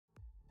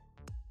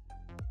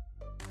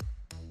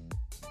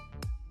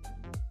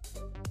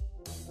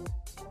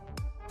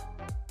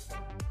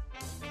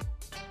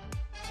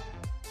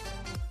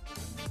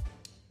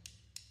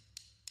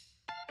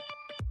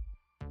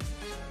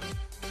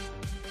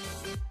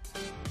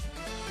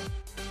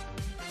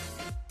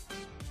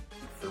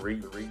Three,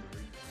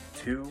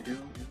 two,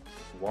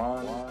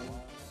 one.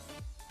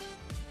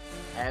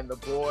 And the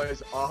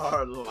boys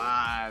are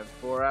live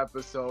for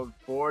episode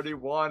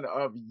 41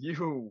 of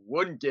You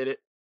Wouldn't Get It.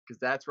 Because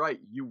that's right,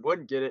 you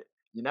wouldn't get it.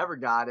 You never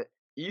got it.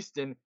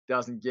 Easton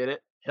doesn't get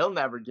it. He'll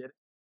never get it.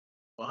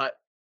 But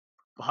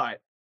I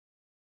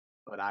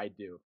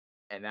do.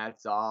 And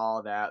that's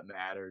all that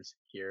matters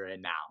here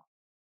and now.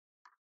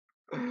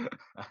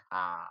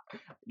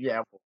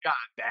 Yeah, well, got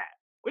that.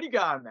 What do you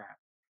got on that?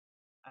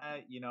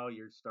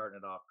 You're starting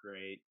it off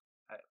great.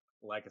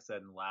 Like I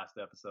said in the last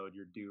episode,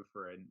 you're due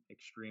for an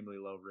extremely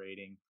low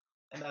rating.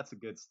 And that's a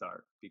good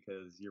start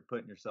because you're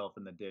putting yourself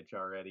in the ditch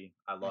already.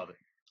 I love it.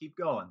 Keep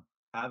going.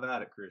 Have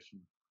at it, Christian.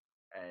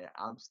 Hey,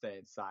 I'm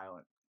staying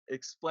silent.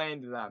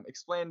 Explain to them,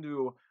 explain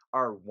to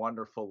our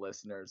wonderful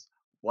listeners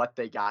what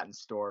they got in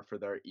store for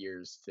their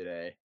ears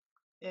today.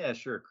 Yeah,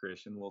 sure,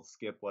 Christian. We'll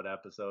skip what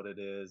episode it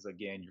is.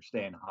 Again, you're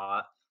staying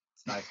hot.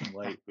 It's nice and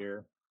late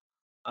here.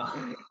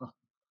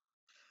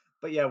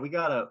 But yeah, we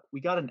got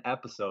an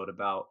episode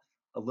about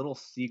a little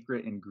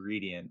secret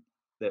ingredient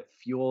that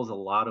fuels a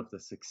lot of the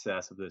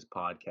success of this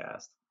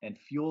podcast and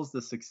fuels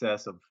the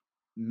success of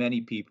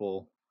many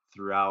people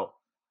throughout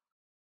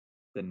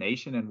the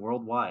nation and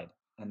worldwide.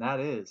 And that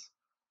is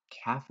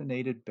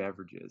caffeinated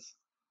beverages.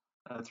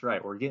 That's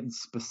right. We're getting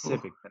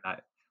specific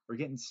tonight. We're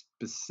getting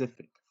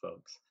specific,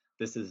 folks.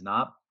 This is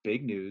not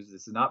big news.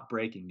 This is not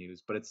breaking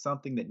news, but it's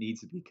something that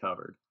needs to be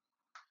covered.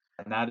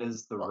 And that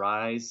is the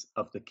rise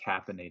of the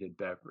caffeinated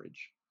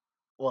beverage.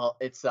 Well,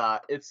 it's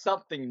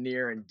something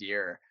near and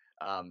dear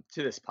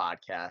to this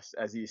podcast,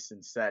 as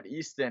Easton said.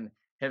 Easton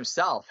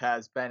himself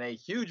has been a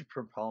huge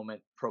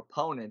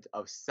proponent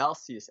of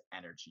Celsius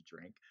energy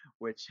drink,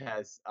 which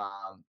has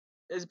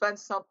been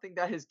something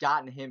that has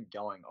gotten him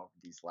going over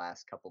these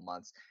last couple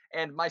months.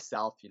 And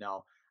myself,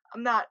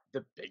 I'm not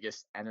the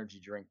biggest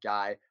energy drink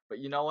guy, but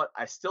you know what?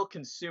 I still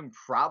consume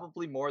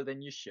probably more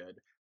than you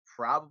should,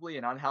 probably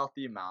an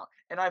unhealthy amount.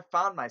 And I've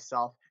found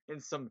myself in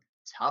some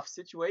tough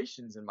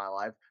situations in my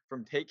life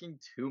from taking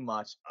too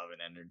much of an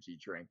energy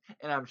drink.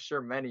 And I'm sure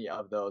many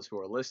of those who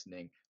are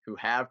listening who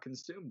have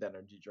consumed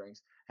energy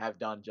drinks have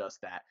done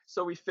just that.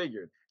 So we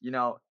figured,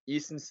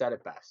 Easton said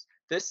it best.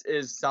 This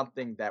is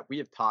something that we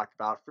have talked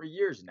about for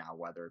years now,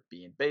 whether it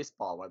be in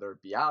baseball, whether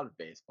it be out of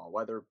baseball,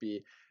 whether it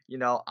be,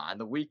 on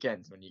the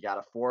weekends when you got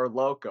a Four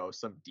Loko,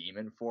 some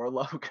demon Four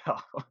Loko.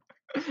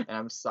 And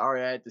I'm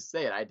sorry I had to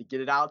say it. I had to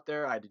get it out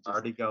there. I had to just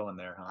already going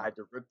there, huh? I had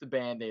to rip the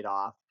Band-Aid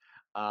off.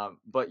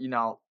 But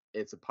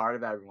it's a part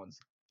of everyone's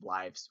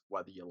lives,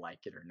 whether you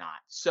like it or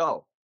not.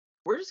 So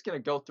we're just gonna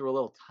go through a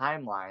little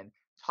timeline,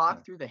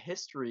 talk through the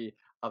history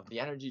of the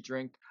energy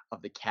drink,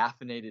 of the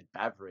caffeinated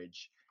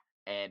beverage.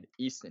 And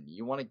Easton,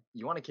 you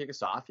wanna kick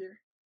us off here?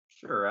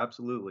 Sure,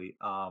 absolutely.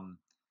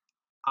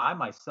 I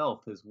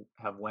myself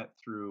have went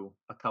through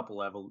a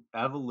couple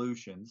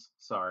evolutions,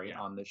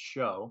 on this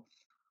show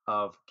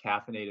of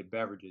caffeinated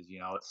beverages.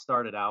 It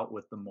started out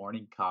with the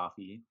morning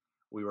coffee.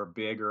 We were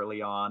big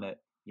early on at,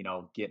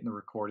 getting the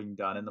recording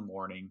done in the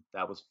morning.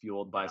 That was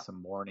fueled by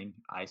some morning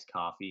iced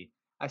coffee.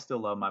 I still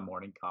love my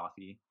morning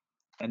coffee.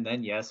 And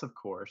then, yes, of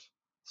course,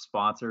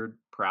 sponsored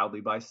proudly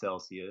by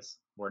Celsius.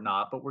 We're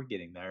not, but we're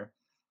getting there.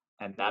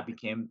 And that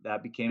became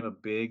a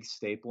big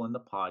staple in the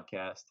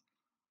podcast.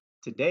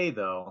 Today,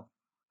 though,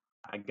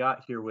 I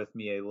got here with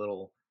me a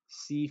little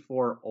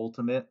C4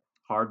 Ultimate,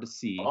 hard to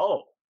see.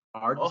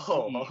 Hard to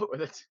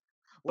see.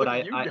 But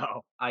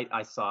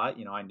I saw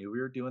it, I knew we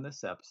were doing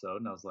this episode,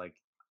 and I was like,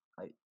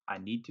 I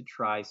need to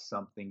try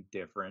something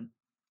different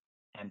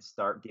and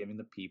start giving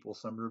the people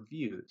some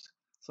reviews.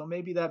 So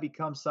maybe that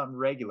becomes something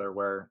regular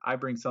where I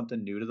bring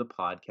something new to the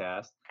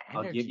podcast.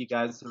 I'll give you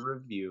guys a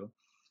review.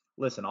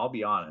 Listen, I'll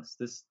be honest.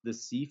 This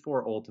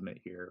C4 Ultimate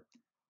here,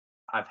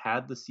 I've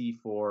had the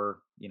C4,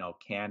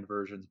 canned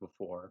versions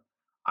before.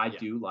 I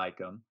do like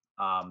them.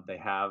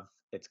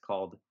 It's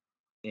called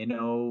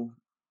Invo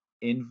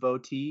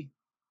Tea.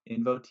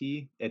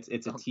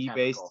 It's a tea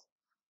based.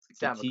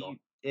 It's a tea.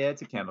 Yeah,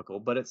 it's a chemical,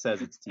 but it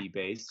says it's tea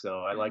based, so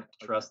I like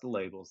to trust the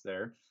labels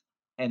there.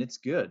 And it's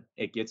good.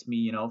 It gets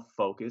me,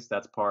 focused.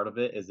 That's part of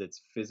it, is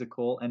its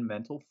physical and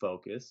mental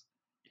focus.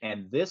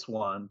 And this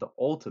one, the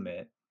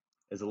Ultimate,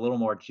 is a little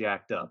more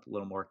jacked up, a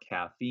little more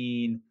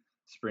caffeine,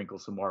 sprinkle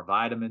some more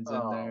vitamins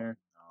in there.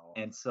 No.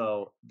 And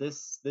so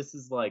this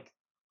is like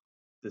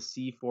the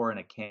C4 in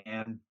a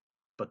can,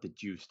 but the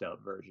juiced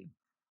up version.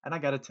 And I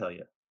got to tell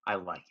you, I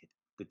like it.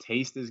 The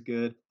taste is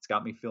good. It's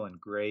got me feeling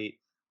great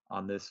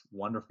on this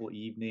wonderful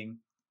evening,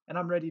 and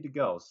I'm ready to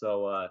go.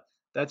 So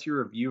that's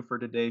your review for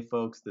today,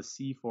 folks. The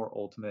C4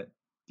 Ultimate.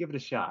 Give it a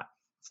shot.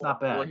 It's not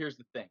bad. Well, here's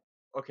the thing.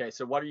 Okay,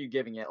 so what are you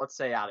giving it? Let's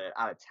say out of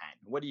 10.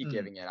 What are you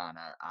giving it out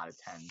of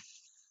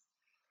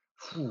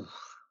 10?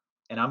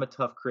 And I'm a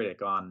tough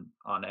critic on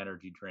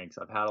energy drinks.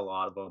 I've had a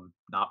lot of them,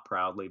 not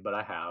proudly, but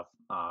I have.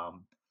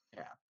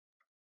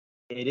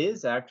 It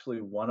is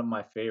actually one of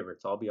my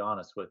favorites. I'll be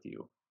honest with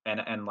you.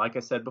 And like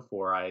I said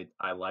before, I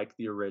like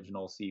the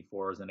original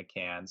C4s in a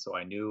can, so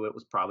I knew it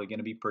was probably going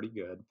to be pretty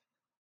good.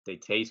 They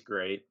taste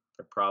great.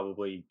 They're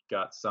probably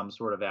got some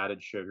sort of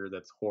added sugar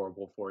that's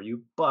horrible for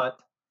you. But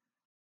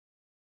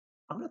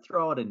I'm gonna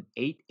throw out an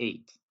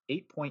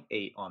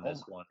 8.8 on Oh this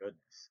my one.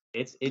 goodness.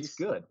 It's Peace,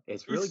 good.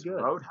 It's really Peace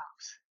good.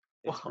 Roadhouse.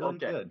 Well, It's really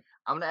okay. good.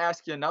 I'm gonna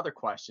ask you another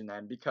question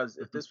then, because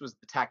if Mhm. this was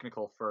the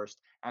technical first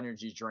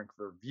energy drink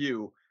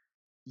review,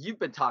 you've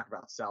been talking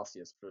about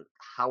Celsius for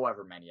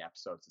however many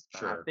episodes it's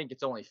been. I Sure. think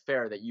it's only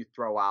fair that you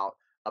throw out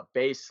a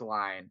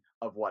baseline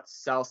of what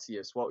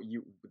Celsius, what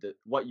you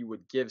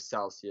would give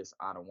Celsius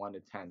on a 1 to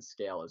 10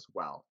 scale as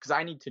well. Because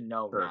I need to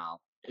know Sure. now.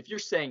 If you're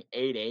saying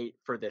 8.8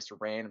 for this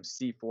random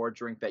C4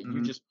 drink that you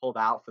Mhm. just pulled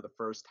out for the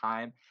first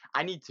time,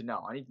 I need to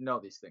know. I need to know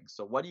these things.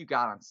 So what do you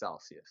got on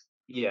Celsius?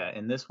 Yeah,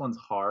 and this one's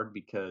hard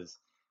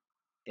because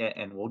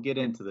and we'll get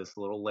into this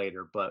a little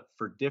later, but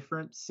for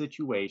different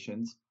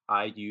situations,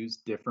 I use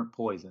different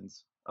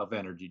poisons of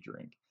energy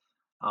drink.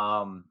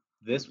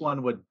 This Ye-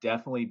 one would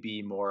definitely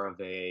be more of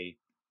a,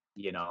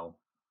 you know,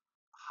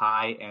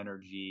 high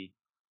energy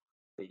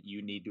that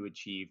you need to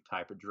achieve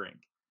type of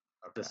drink.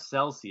 The Okay.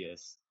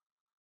 Celsius,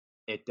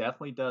 it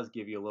definitely does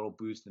give you a little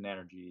boost in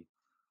energy,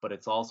 but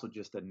it's also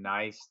just a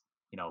nice,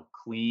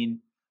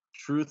 clean.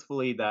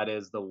 Truthfully, that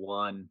is the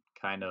one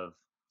kind of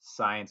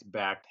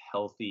science-backed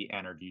healthy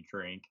energy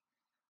drink,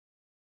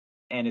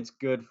 and it's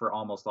good for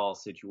almost all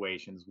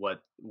situations,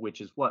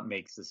 which is what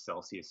makes the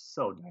Celsius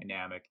so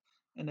dynamic,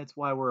 and it's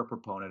why we're a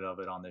proponent of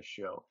it on this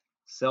show.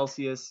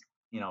 Celsius,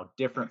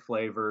 different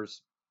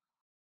flavors.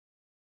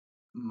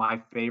 My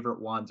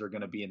favorite ones are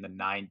going to be in the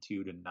 9.2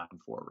 to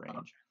 9.4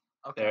 range.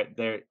 Okay.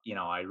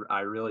 I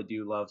really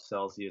do love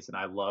Celsius, and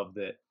I love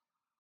that.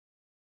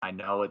 I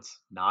know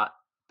it's not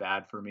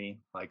bad for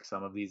me like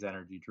some of these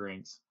energy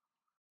drinks.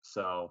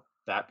 So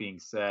that being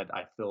said,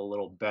 I feel a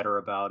little better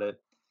about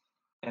it,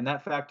 and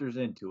that factors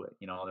into it.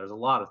 There's a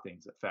lot of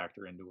things that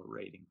factor into a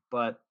rating,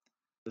 but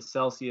the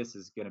Celsius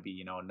is going to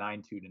be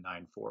 9.2 to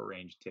 9.4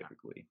 range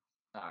typically.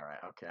 All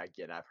right. Okay. I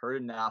get it. I've heard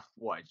enough.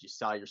 What? You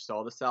sell your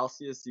soul to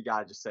Celsius? You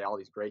got to just say all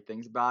these great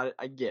things about it?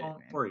 I get it, Don't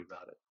man. worry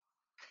about it.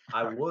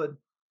 I would.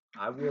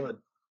 I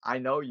would. I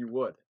know you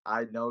would.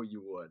 I know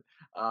you would.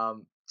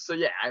 So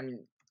yeah, I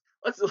mean,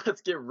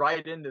 let's get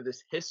right into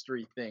this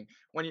history thing.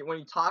 When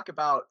you talk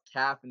about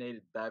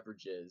caffeinated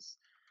beverages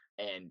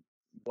and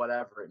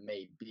whatever it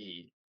may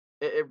be,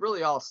 it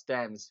really all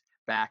stems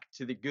back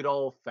to the good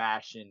old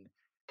fashioned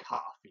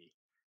coffee.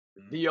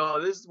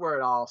 This is where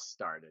it all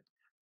started.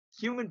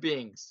 Human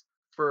beings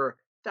for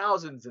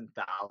thousands and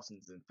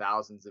thousands and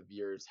thousands of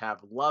years have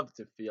loved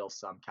to feel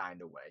some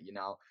kind of way.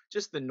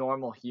 Just the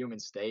normal human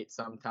state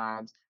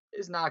sometimes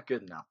is not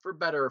good enough, for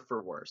better or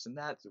for worse. And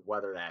that's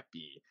whether that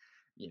be,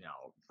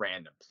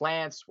 random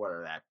plants,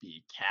 whether that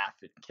be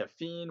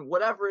caffeine,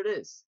 whatever it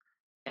is.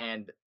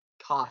 And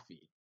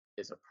coffee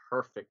is a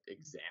perfect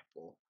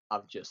example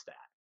of just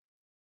that.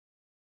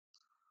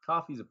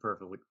 Coffee's a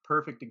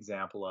perfect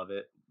example of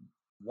it.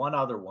 One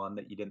other one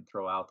that you didn't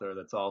throw out there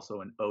that's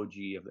also an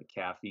OG of the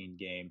caffeine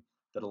game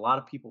that a lot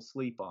of people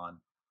sleep on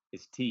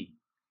is tea.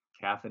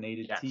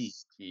 Caffeinated tea.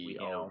 Yes, tea. We you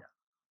Oh know yeah.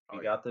 we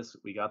Oh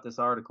yeah. got this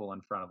article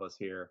in front of us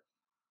here.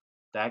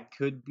 That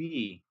could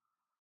be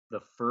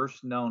the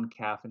first known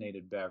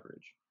caffeinated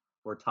beverage.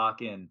 We're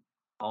talking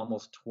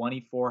almost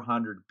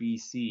 2400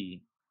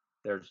 BC.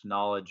 There's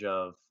knowledge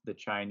of the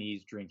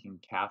Chinese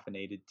drinking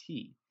caffeinated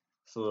tea.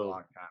 It's a So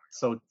long time.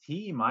 so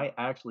tea might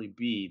actually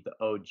be the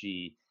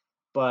OG,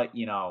 but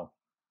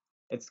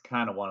it's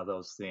kind of one of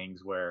those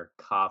things where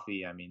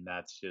coffee, I mean,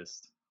 that's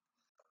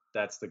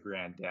the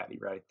granddaddy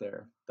right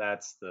there.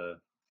 That's the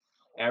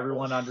Well,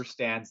 Everyone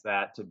understands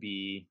that to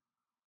be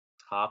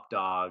top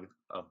dog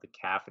of the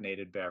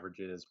caffeinated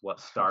beverages, what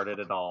started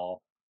it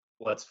all,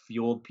 what's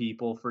fueled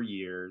people for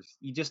years.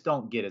 You just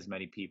don't get as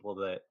many people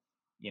that,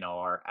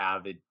 are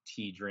avid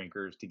tea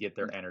drinkers to get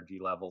their energy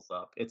levels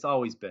up. It's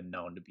always been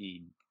known to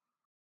be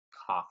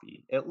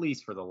coffee, at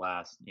least for the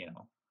last,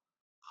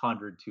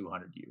 100,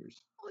 200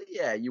 years. Well,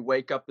 yeah, you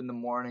wake up in the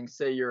morning,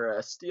 say you're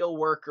a steel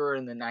worker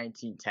in the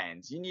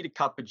 1910s. You need a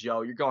cup of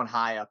Joe. You're going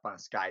high up on a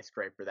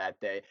skyscraper that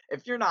day.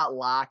 If you're not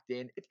locked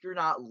in, if you're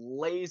not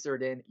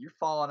lasered in, you're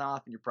falling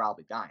off and you're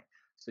probably dying.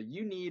 So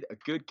you need a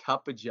good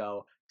cup of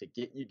Joe to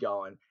get you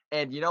going.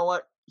 And you know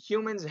what?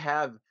 Humans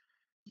have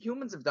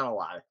done a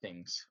lot of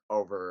things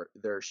over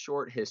their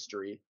short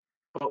history,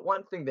 but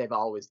one thing they've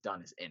always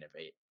done is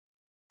innovate.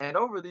 And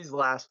over these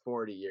last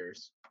 40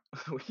 years,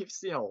 we've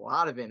seen a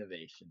lot of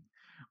innovation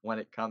when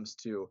it comes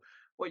to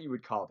what you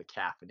would call the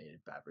caffeinated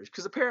beverage.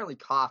 Because apparently,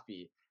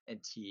 coffee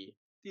and tea,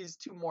 these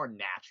two more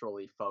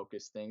naturally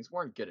focused things,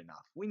 weren't good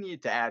enough. We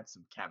needed to add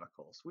some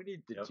chemicals, we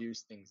need to Yep.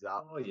 juice things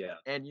up. Oh yeah.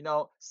 And,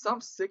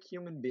 some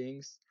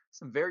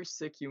very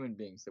sick human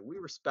beings that we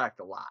respect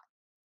a lot,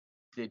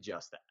 did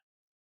just that.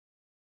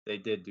 They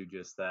did do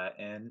just that,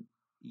 and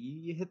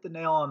you hit the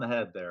nail on the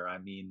head there. I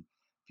mean,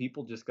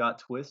 people just got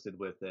twisted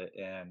with it,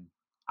 and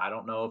I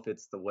don't know if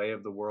it's the way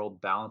of the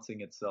world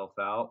balancing itself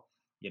out.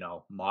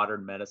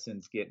 Modern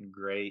medicine's getting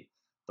great.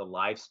 The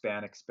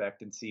lifespan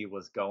expectancy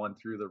was going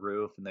through the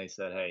roof, and they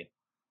said, "Hey,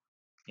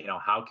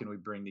 how can we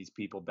bring these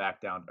people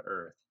back down to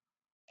earth?"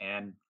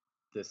 And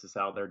this is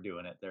how they're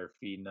doing it. They're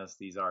feeding us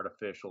these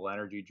artificial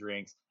energy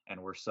drinks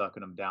and we're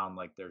sucking them down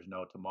like there's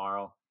no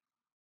tomorrow.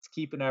 It's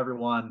keeping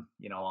everyone,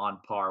 on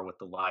par with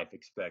the life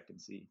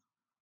expectancy.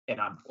 And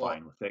I'm Well,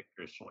 fine with it,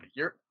 Christian.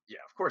 yeah,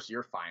 of course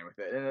you're fine with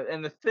it.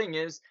 And the thing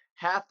is,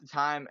 half the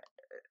time,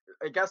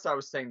 I guess I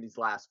was saying these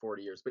last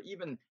 40 years, but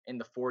even in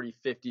the 40,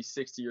 50,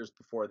 60 years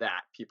before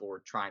that, people were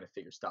trying to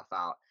figure stuff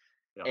out.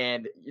 Yeah.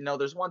 And,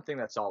 there's one thing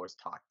that's always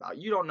talked about.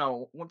 You don't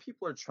know when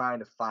people are trying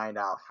to find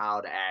out how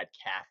to add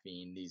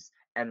caffeine, these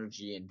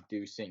energy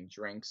inducing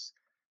drinks,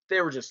 they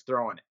were just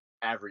throwing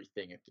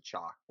everything at the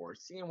chalkboard,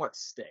 seeing what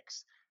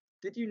sticks.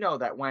 Did you know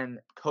that when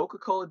Coca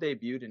Cola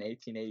debuted in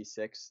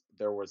 1886,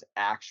 there was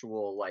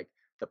actual, like,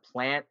 the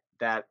plant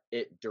that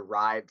it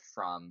derived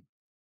from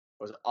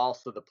was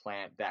also the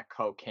plant that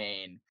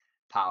cocaine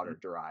powder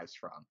derives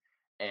from.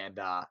 And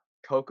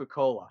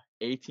Coca-Cola,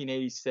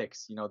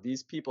 1886.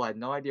 These people had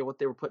no idea what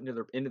they were putting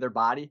into their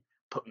body,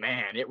 but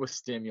man, it was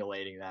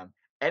stimulating them,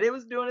 and it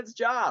was doing its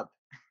job.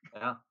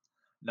 Yeah.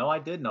 No, I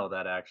did know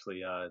that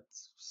actually.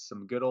 It's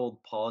some good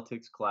old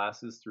politics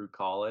classes through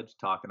college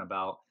talking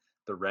about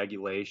the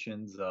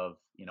regulations of,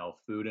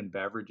 food and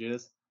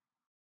beverages.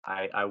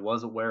 I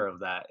was aware of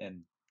that.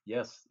 And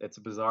yes, it's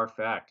a bizarre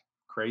fact.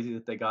 Crazy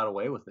that they got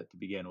away with it to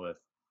begin with.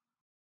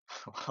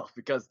 Well,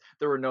 because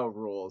there were no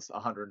rules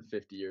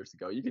 150 years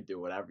ago. You could do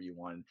whatever you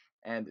wanted.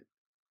 And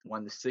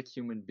when the sick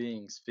human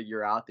beings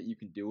figure out that you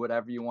can do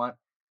whatever you want,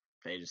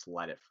 they just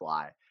let it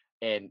fly.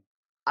 And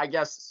I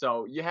guess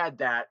so. You had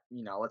that,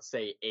 let's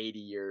say 80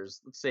 years,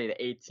 let's say the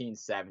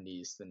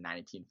 1870s, the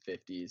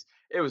 1950s.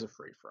 It was a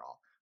free for all.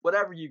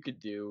 Whatever you could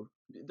do,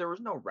 there was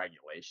no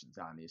regulations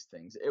on these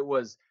things. It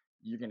was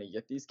you're going to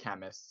get these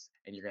chemists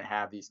and you're going to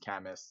have these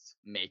chemists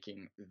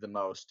making the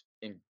most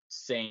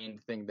insane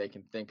thing they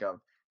can think of.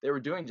 They were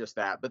doing just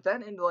that. But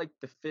then into like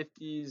the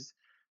 50s,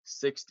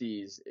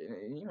 60s,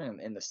 even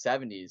in the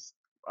 70s,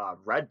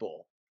 Red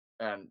Bull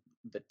and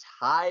the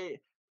Thai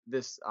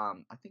this I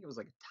think it was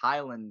like a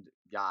Thailand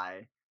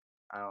guy.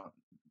 I don't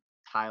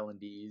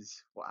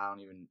Thailandese. Well, I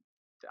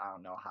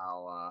don't know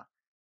how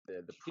the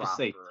Did you just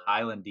say proper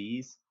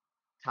Thailandese?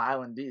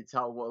 Thailandese.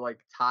 How well like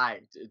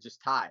Thai,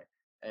 just Thai.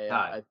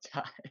 Thai. A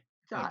Thai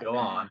Yeah, Thai. go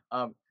on.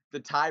 The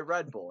Thai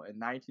Red Bull in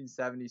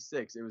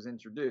 1976. It was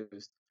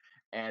introduced,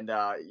 and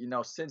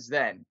since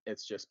then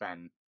it's just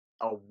been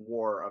a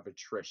war of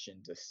attrition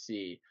to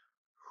see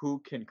who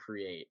can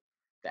create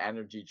the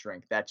energy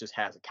drink that just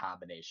has a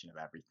combination of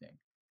everything.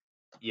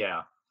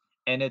 Yeah.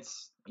 And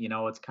it's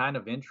kind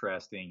of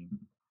interesting.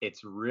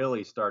 It's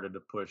really started to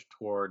push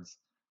towards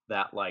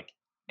that like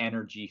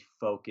energy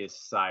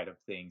focused side of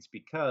things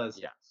because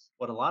Yes.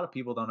 what a lot of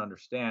people don't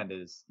understand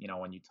is,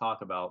 when you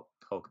talk about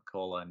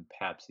Coca-Cola and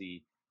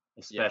Pepsi, Yeah.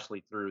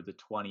 especially through the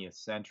 20th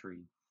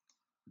century,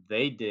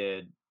 they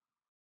did,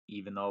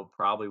 even though it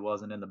probably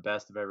wasn't in the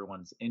best of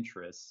everyone's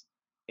interests,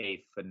 a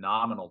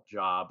phenomenal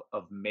job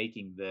of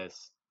making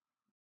this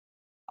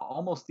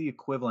almost the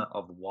equivalent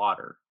of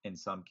water in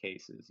some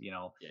cases.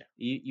 Yeah.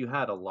 You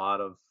had a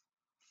lot of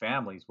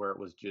families where it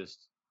was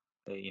just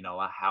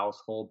a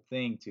household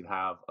thing to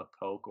have a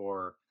Coke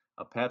or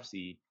a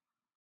Pepsi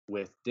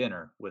with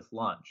dinner, with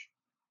lunch.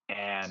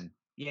 And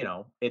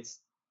it's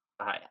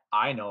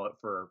I know it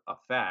for a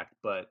fact,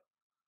 but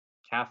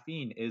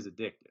caffeine is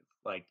addictive.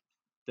 Like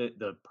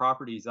the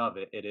properties of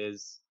it, it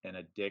is an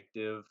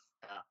addictive,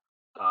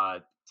 Yeah. uh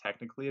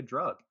technically a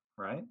drug,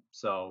 right?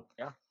 So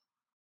Yeah.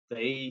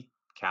 they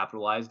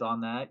capitalized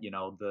on that.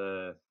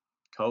 The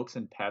Cokes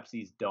and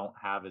Pepsis don't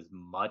have as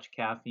much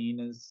caffeine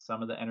as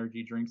some of the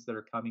energy drinks that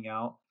are coming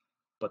out,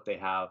 but they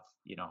have,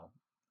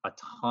 a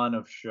ton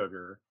of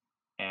sugar.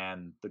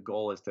 And the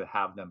goal is to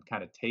have them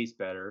kind of taste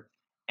better.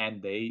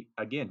 And they,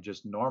 again,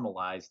 just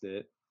normalized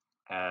it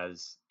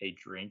as a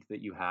drink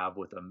that you have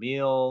with a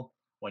meal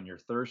when you're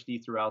thirsty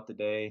throughout the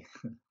day.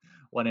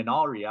 When in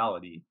all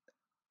reality,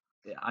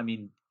 I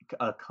mean,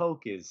 a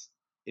Coke is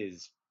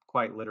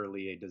quite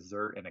literally a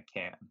dessert in a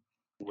can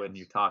when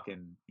you're Yes.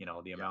 talking,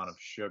 the amount of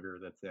Yes. sugar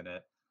that's in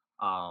it.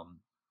 Um,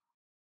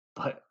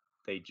 but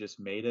they just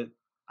made it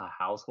a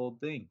household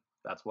thing.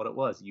 That's what it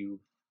was.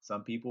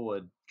 Some people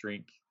would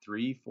drink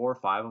three, four,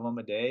 five of them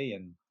a day,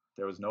 and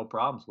there was no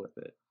problems with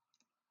it.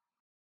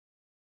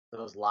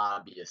 Those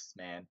lobbyists,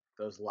 man.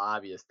 Those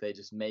lobbyists, they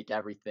just make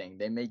everything.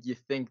 They make you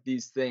think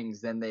these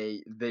things, and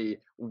they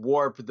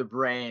warp the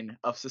brain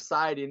of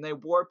society, and they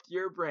warped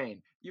your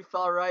brain. You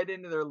fell right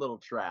into their little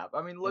trap.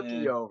 I mean, look at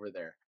Eh, you over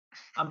there.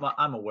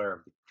 I'm aware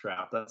of the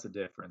trap. That's the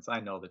difference. I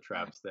know the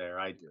trap's there.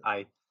 I Yeah.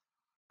 I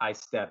I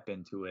step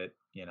into it,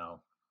 Yeah.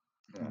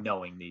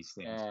 knowing these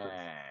things,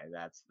 Chris.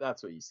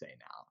 That's what you say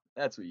now.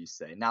 That's what you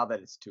say now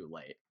that it's too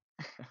late.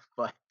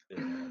 But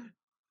Yeah,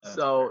 that's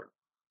so fair.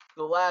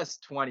 the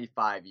last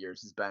 25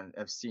 years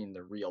have seen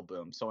the real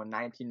boom. So in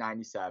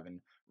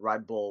 1997,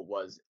 Red Bull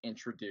was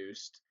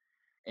introduced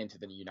into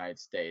the United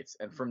States,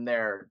 and from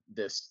there,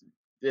 this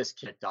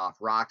kicked off.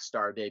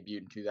 Rockstar debuted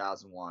in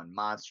 2001.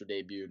 Monster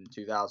debuted in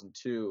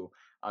 2002.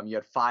 You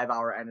had 5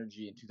 Hour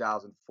Energy in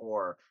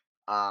 2004.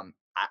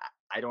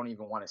 I don't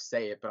even want to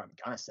say it, but I'm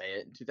gonna say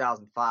it. In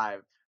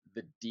 2005,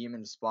 the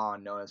demon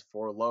spawn known as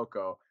Four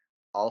Loko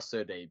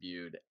also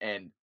debuted,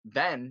 and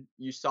then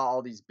you saw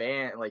all these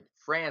like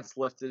France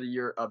lifted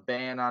a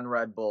ban on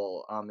Red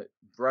Bull.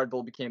 Red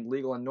Bull became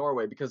legal in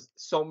Norway because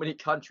so many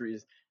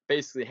countries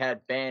basically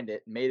had banned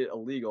it, made it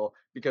illegal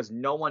because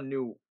no one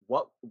knew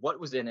what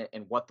was in it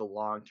and what the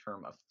long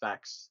term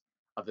effects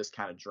of this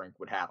kind of drink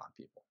would have on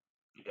people.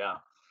 Yeah.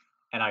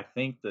 And I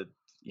think that,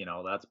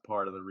 that's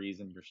part of the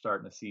reason you're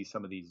starting to see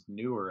some of these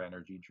newer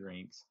energy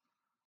drinks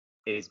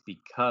is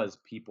because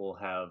people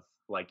have,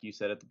 like you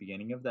said at the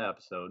beginning of the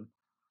episode,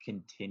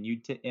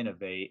 continued to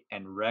innovate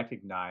and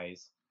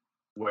recognize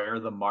where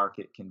the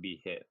market can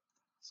be hit.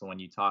 So when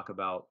you talk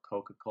about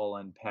Coca-Cola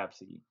and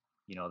Pepsi,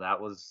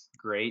 that was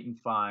great and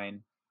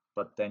fine,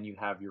 but then you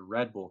have your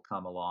Red Bull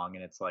come along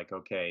and it's like,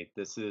 okay,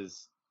 this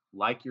is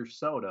like your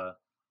soda,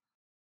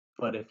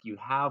 but if you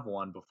have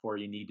one before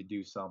you need to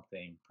do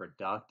something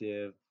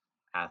productive,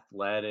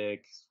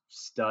 athletic,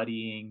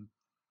 studying,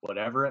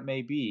 whatever it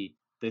may be,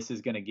 this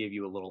is going to give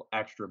you a little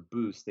extra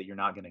boost that you're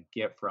not going to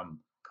get from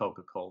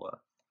Coca-Cola.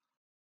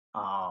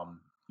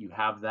 You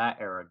have that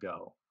era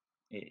go.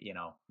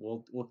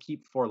 We'll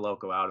keep Four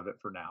Loko out of it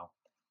for now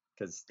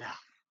because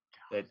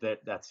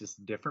that's just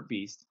a different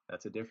beast.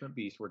 That's a different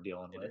beast we're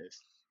dealing with.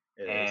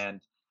 It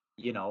and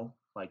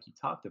like you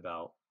talked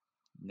about,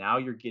 now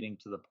you're getting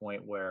to the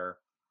point where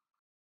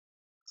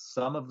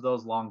some of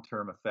those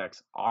long-term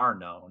effects are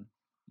known.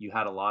 You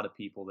had a lot of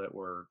people that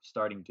were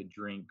starting to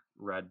drink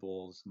Red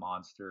Bulls,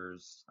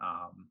 Monsters,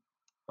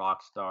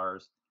 Rock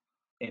Stars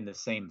in the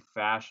same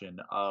fashion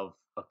of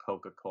a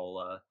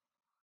Coca-Cola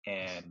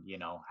and,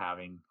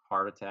 having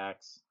heart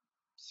attacks,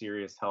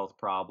 serious health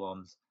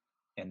problems.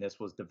 And this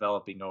was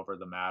developing over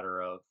the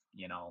matter of,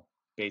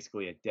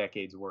 basically a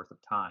decade's worth of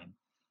time.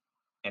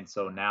 And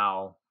so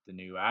now the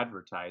new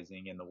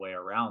advertising and the way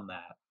around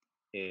that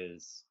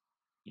is,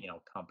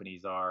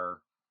 companies are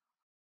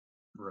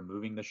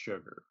removing the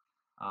sugar.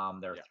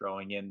 They're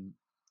throwing in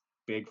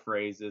big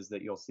phrases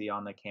that you'll see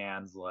on the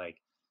cans like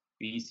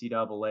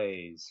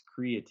BCAAs,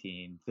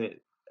 creatine, that,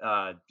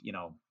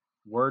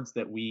 words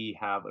that we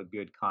have a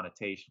good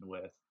connotation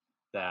with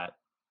that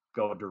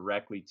go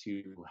directly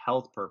to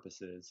health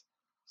purposes.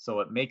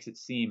 So it makes it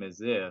seem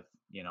as if,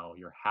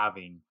 you're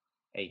having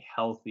a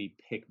healthy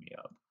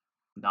pick-me-up.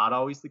 Not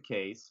always the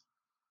case,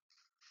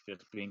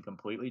 just being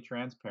completely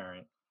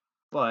transparent.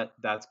 But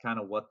that's kind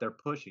of what they're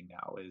pushing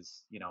now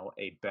is,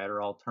 a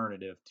better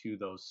alternative to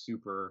those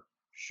super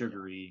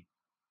sugary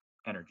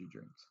energy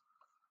drinks.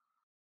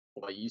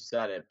 Well, you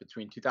said it.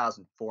 Between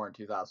 2004 and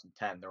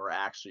 2010, there were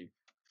actually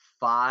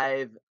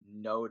 5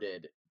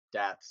 noted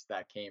deaths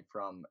that came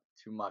from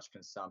too much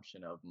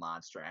consumption of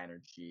Monster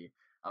Energy.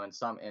 In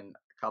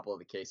a couple of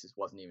the cases,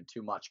 wasn't even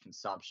too much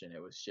consumption.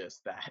 It was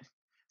just that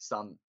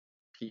some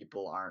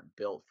people aren't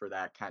built for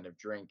that kind of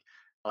drink.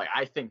 Like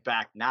I think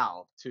back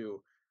now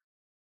to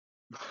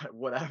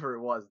whatever it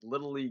was,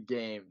 little league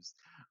games,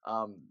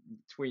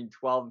 between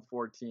 12 and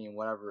 14,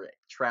 whatever,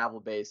 travel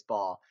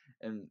baseball,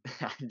 and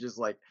I'm just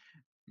like,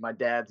 my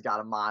dad's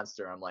got a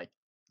Monster. I'm like,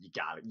 you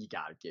gotta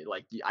get,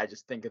 like, I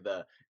just think of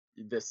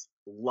this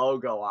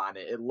logo on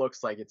it. It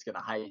looks like it's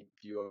gonna hype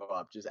you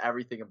up. Just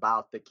everything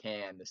about the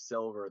can, the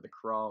silver, the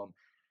chrome,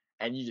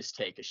 and you just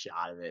take a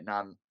shot of it.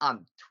 And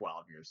I'm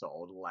 12 years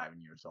old,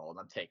 11 years old.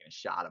 I'm taking a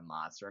shot of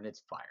Monster, and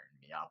it's firing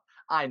me up.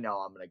 I know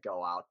I'm gonna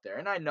go out there,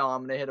 and I know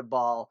I'm gonna hit a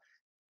ball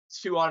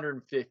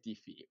 250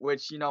 feet,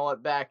 which, you know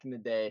what, back in the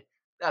day,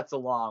 that's a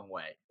long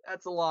way.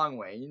 That's a long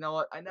way. You know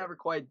what? I never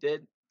quite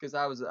did because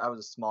I was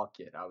a small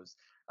kid. I was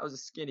a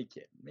skinny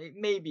kid,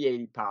 maybe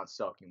 80 pounds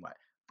soaking wet.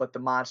 But the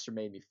Monster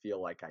made me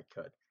feel like I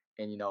could,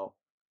 and I'll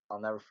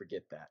never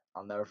forget that.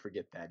 I'll never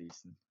forget that,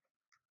 Easton.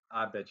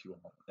 I bet you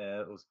won't.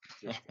 It was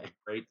just a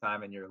great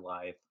time in your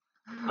life.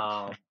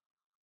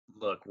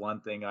 Look,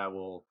 one thing I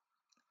will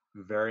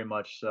very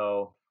much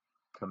so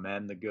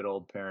commend the good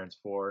old parents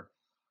for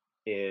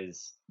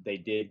is they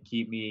did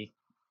keep me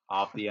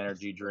off the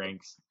energy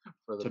drinks.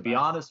 To be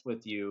honest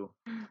with you,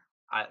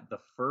 the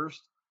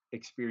first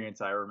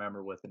experience I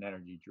remember with an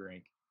energy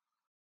drink,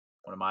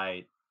 one of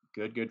my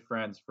good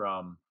friends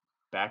from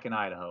back in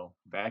Idaho.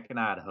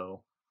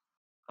 Idaho.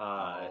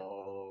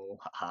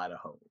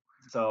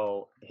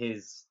 So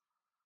his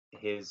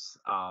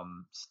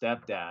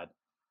stepdad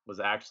was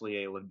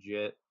actually a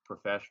legit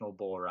professional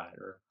bull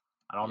rider.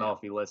 I don't know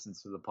if he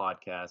listens to the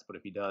podcast, but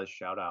if he does,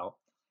 shout out.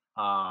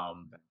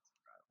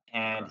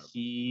 And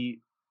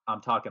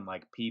I'm talking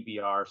like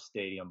PBR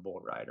Stadium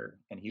bull rider,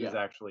 and he was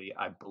actually,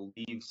 I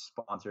believe,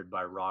 sponsored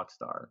by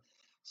Rockstar.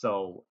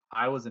 So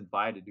I was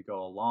invited to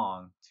go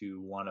along to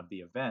one of the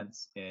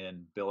events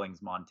in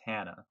Billings,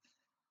 Montana,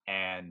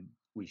 and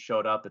we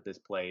showed up at this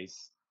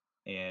place,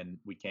 and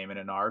we came in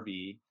an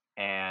RV,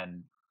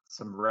 and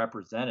some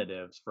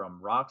representatives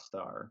from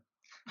Rockstar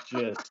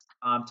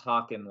I'm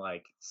talking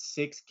like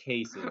 6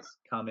 cases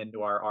come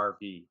into our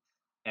RV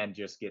and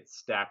just get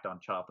stacked on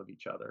top of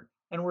each other.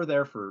 And we're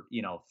there for,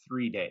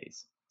 3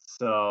 days.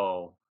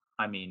 So,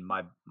 I mean,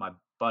 my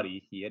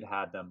buddy, he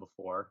had them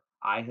before.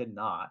 I had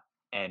not.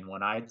 And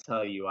when I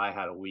tell you I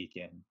had a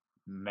weekend,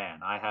 man,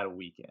 I had a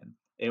weekend.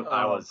 I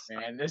Oh was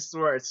man, this is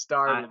where it I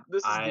started.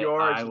 This is the I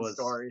origin was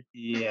story.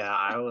 yeah,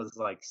 I was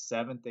like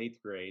 7th, 8th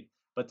grade.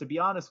 But to be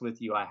honest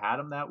with you, I had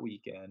them that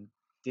weekend.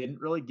 Didn't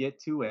really get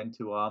too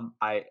into them.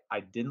 I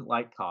didn't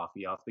like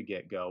coffee off the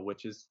get-go,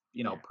 which is,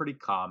 Yeah, pretty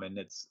common.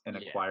 It's an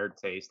yeah, acquired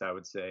taste, I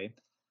would say.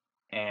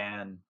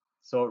 And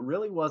so it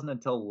really wasn't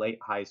until late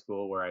high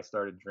school where I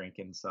started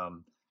drinking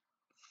some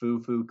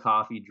foo-foo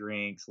coffee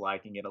drinks,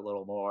 liking it a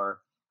little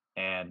more.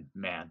 And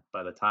man,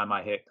 by the time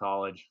I hit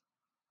college,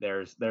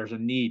 there's a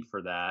need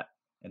for that.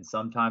 And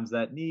sometimes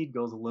that need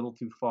goes a little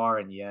too far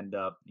and you end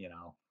up,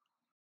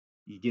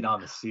 you get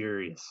on the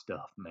serious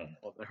stuff, man.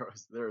 well,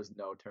 there was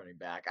no turning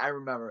back. I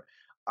remember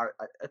I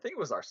think it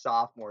was our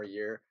sophomore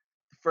year,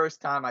 the first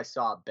time I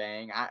saw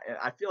Bang.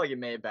 I feel like it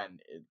may have been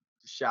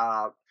shout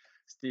out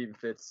Stephen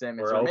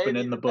Fitzsimmons, We're or maybe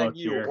opening the even been book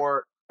you, here.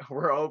 or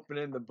we're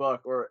opening the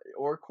book,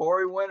 or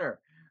Corey Winter.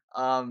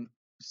 Um,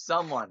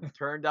 Someone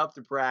turned up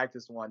to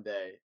practice one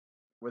day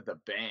with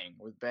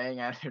Bang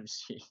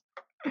energy.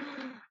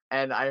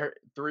 And I heard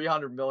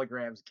 300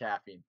 milligrams of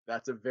caffeine.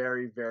 That's a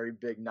very, very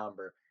big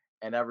number.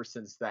 And ever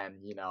since then,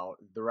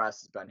 the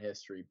rest has been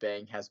history.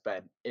 Bang has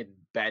been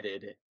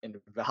embedded in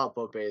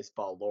Valpo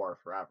baseball lore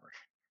forever.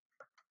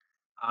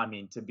 I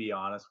mean, to be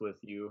honest with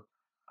you,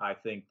 I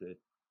think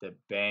that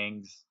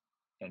bangs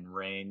and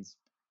rains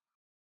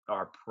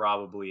are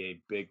probably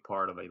a big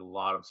part of a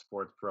lot of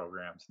sports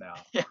programs now.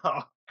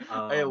 Yeah,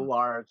 a Um,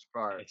 large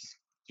part. it's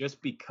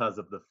just because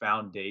of the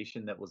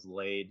foundation that was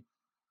laid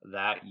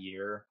that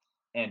year.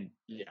 And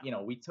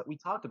Yeah, we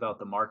talked about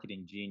the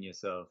marketing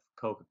genius of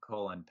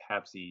Coca-Cola and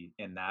Pepsi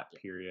in that yeah,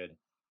 period.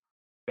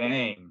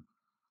 Bang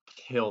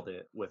killed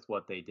it with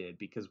what they did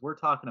because we're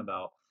talking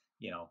about,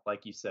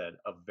 like you said,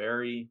 a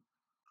very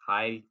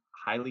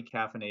highly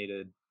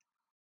caffeinated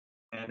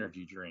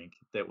energy drink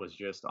that was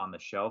just on the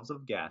shelves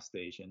of gas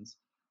stations,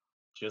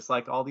 just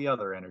like all the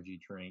other energy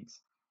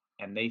drinks.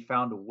 And they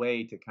found a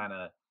way to kind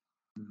of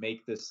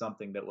make this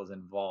something that was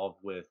involved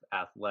with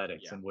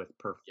athletics yeah, and with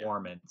yeah,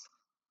 performance.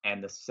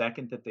 And the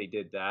second that they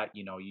did that,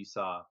 you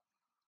saw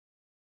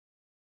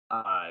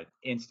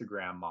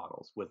Instagram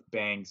models with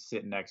bangs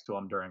sitting next to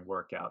them during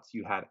workouts.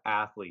 You had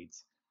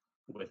athletes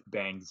with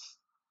bangs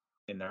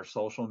in their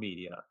social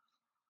media,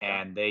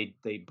 yeah. and they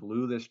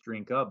blew this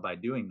drink up by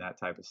doing that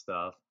type of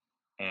stuff.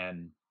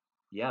 And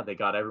yeah, they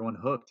got everyone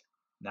hooked.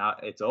 Now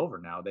it's over.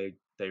 Now they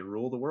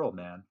rule the world,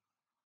 man.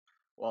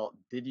 Well,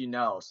 did you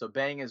know? So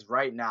Bang is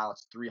right now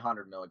it's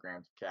 300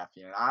 milligrams of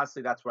caffeine, and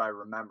honestly, that's what I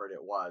remembered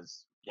it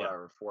was Yeah.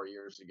 whatever 4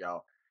 years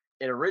ago.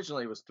 It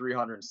originally was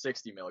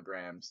 360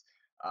 milligrams,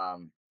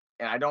 um,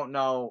 and I don't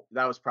know.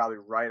 That was probably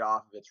right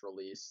off of its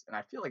release, and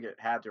I feel like it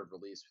had to have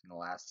released in the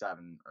last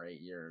 7 or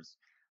 8 years,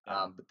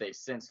 Yeah. but they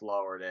since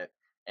lowered it,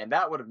 and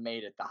that would have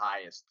made it the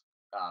highest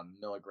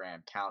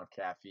milligram count of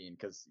caffeine.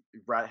 Because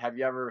have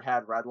you ever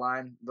had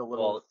Redline, the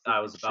little Well, I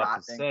was freaking about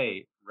to shot thing?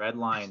 say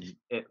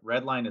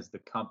Redline is the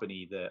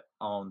company that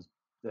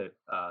that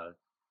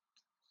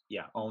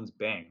owns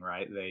Bang,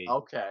 right?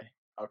 Okay,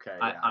 okay,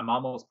 yeah. I'm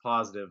almost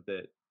positive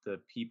that the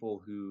people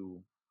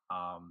who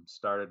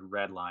started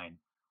Redline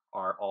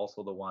are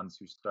also the ones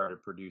who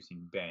started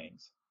producing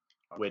Bangs,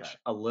 Okay. which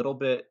a little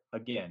bit,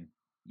 again,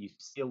 you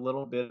see a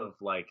little bit of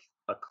like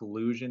a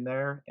collusion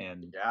there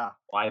and Yeah.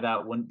 why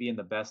that wouldn't be in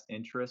the best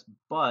interest,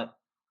 but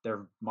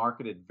they're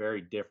marketed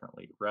very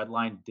differently.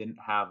 Redline didn't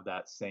have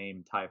that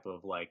same type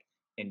of like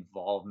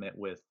involvement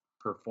with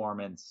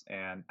performance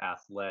and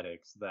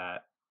athletics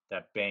that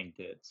Bang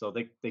did. So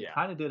they Yeah.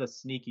 kind of did a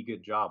sneaky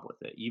good job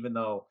with it, even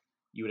though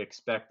you would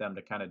expect them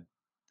to kind of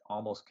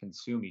almost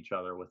consume each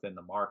other within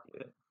the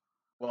market.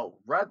 Well,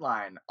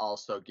 Redline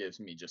also gives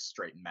me just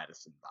straight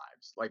medicine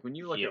vibes. Like when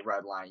you look Yeah. at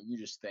Redline, you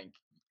just think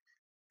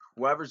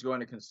whoever's going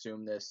to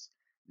consume this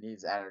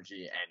needs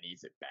energy and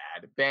needs it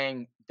bad.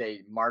 Bang,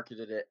 they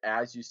marketed it,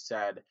 as you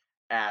said,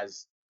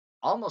 as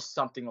almost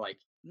something like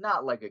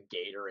not like a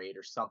Gatorade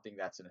or something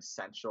that's an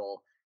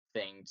essential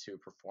thing to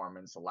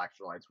performance,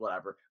 electrolytes,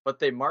 whatever, but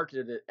they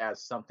marketed it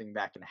as something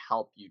that can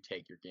help you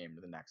take your game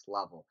to the next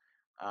level,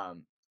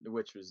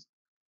 which was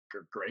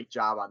great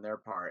job on their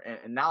part.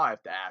 And now I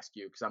have to ask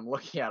you because I'm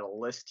looking at a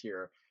list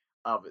here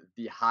of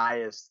the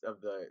highest of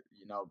the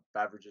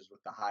beverages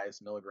with the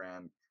highest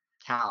milligram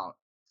count.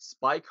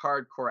 Spike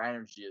Hardcore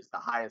Energy is the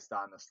highest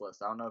on this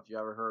list. I don't know if you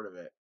ever heard of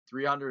it.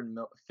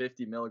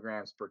 350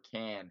 milligrams per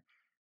can.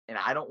 And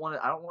I don't want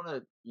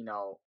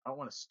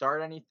to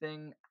start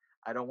anything.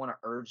 I don't want to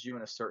urge you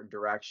in a certain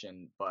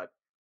direction, but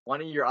one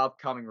of your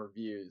upcoming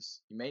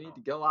reviews, you may need Oh,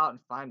 to go man. out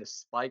and find a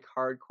Spike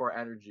Hardcore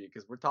Energy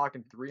because we're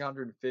talking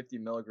 350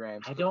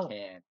 milligrams I per don't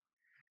can.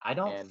 I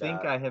don't And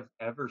think I have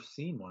ever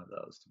seen one of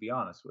those, to be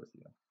honest with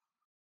you.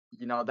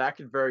 that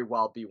could very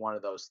well be one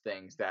of those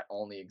things that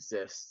only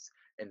exists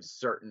in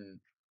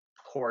certain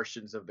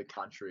portions of the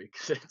country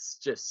because it's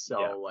just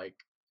Yeah. so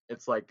like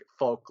it's like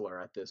folklore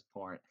at this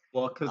point.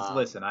 Well, because Um,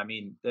 listen, I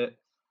mean that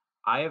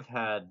I have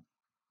had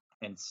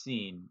and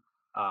seen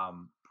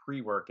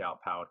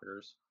pre-workout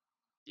powders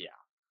yeah,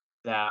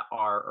 that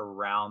are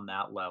around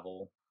that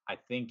level. I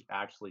think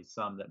actually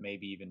some that may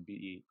even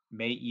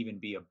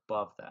be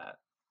above that.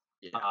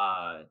 Yeah.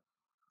 Uh,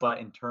 but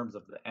in terms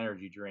of the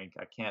energy drink,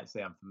 I can't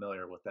say I'm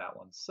familiar with that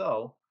one.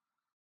 So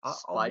I'll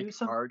do Spike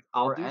some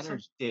I'll hardcore do some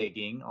energy.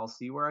 digging. I'll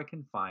see where I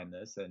can find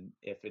this, and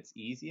if it's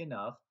easy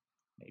enough,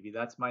 maybe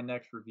that's my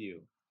next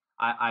review.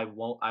 I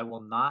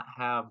will not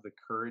have the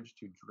courage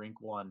to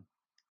drink one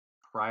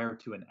prior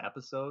to an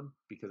episode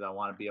because I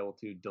want to be able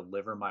to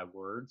deliver my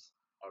words,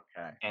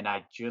 Okay. and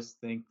I just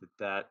think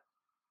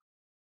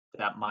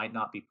that might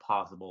not be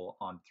possible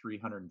on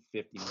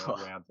 350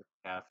 milligrams of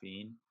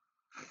caffeine.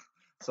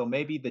 So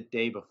maybe the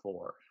day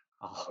before,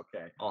 I'll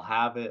Okay. I'll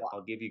have it. Well,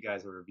 I'll give you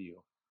guys a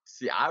review.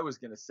 see, I was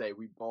gonna say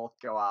we both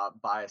go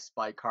out, buy a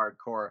Spike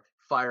Hardcore,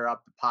 fire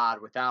up the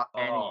pod without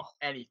Oh,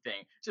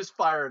 anything. Just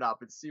fire it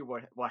up and see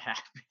what you know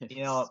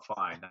happens. what?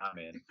 Fine, I'm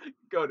in.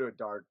 Go to a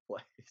dark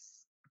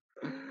place.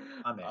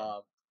 I'm in.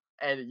 um,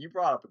 and you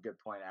brought up a good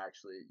point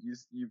actually.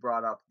 You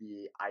brought up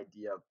the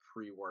idea of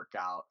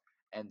pre-workout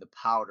and the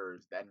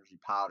powders, the energy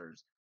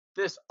powders.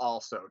 This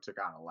also took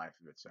on a life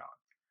of its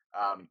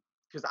own.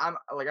 Because I'm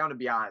gonna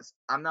be honest,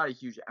 I'm not a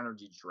huge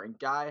energy drink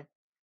guy,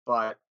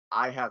 but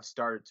I have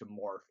started to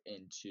morph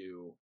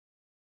into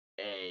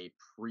a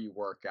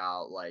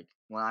pre-workout. Like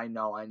when I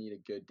know I need a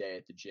good day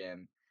at the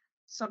gym,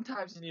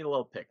 sometimes you need a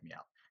little pick me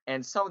up.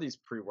 And some of these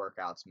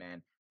pre-workouts,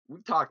 man,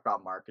 we've talked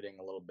about marketing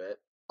a little bit,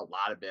 a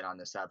lot of it on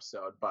this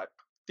episode, but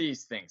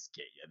these things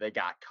get you. They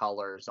got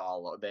colors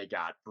they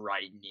got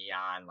bright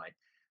neon, like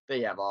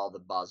they have all the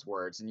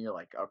buzzwords, and you're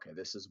like, okay,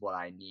 this is what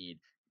I need.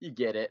 You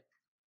get it.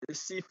 The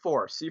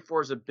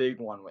C4 is a big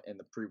one in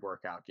the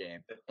pre-workout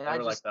game, and They I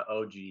were like just the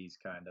OGs,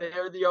 kind of.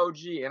 they're the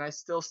OG, and I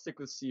still stick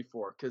with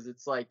C4 because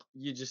it's like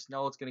you just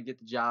know it's gonna get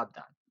the job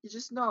done. You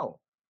just know.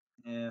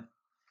 Yeah.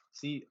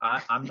 See,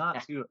 I'm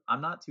not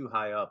too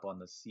high up on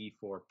the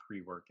C4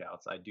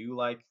 pre-workouts. I do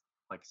like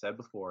I said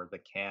before, the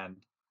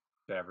canned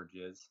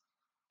beverages,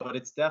 but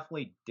it's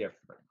definitely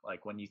different.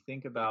 Like when you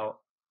think Yeah, about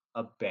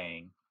a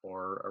Bang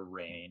or a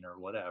Rain or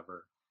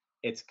whatever,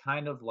 it's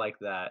kind of like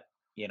that,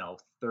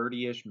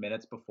 30-ish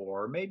minutes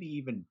before, or maybe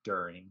even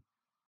during,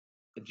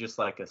 just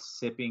like a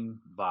sipping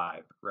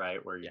vibe,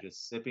 right? Where you're yeah,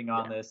 just sipping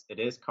on yeah. this. It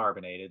is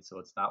carbonated, so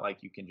it's not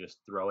like you can just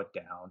throw it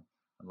down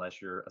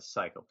unless you're a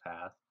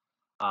psychopath.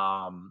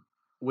 Um,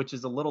 which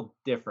is a little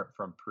different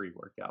from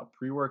pre-workout.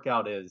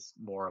 Pre-workout is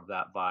more of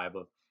that vibe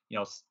of,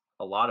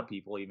 a lot of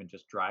people even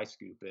just dry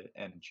scoop it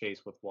and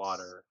chase with S-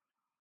 water.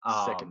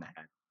 Sick in the Um,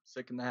 head.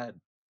 Sick in the head.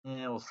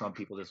 well, some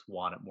people just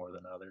want it more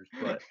than others,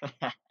 but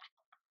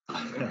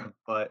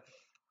but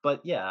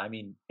but yeah, I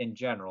mean, in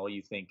general,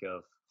 you think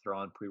of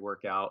throwing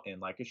pre-workout in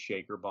like a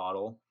shaker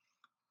bottle,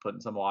 put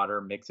in some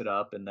water, mix it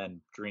up, and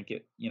then drink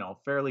it,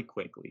 fairly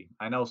quickly.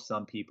 I know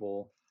some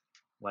people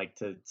like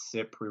to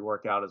sip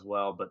pre-workout as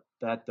well, but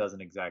that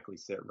doesn't exactly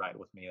sit right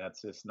with me.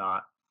 That's just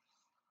not,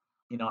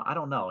 I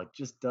don't know. It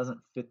just doesn't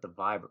fit the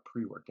vibe of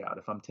pre-workout.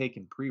 If I'm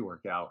taking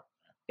pre-workout,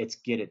 it's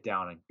get it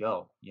down and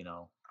go.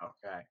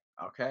 Okay.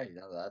 Okay.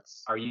 No,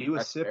 Are you a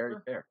that's very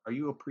sipper? fair. Are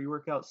you a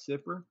pre-workout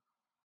sipper?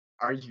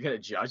 Are you gonna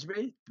judge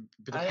me I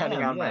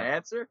depending am, on my yeah.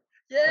 answer?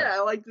 Yeah. Yeah,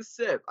 I like to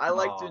sip. I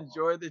like to Oh.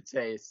 enjoy the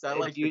taste. I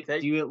like Do to you do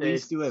take you the at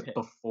least do taste. it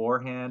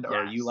beforehand, or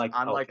are you Yes, like,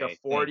 I'm like a okay,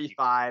 thank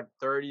you.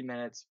 30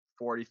 minutes,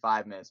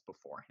 45 minutes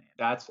beforehand.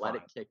 That's Let it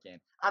fine. kick in.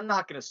 I'm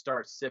not going to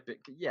start sipping.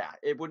 Yeah,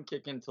 it wouldn't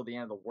kick in until the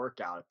end of the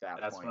workout at that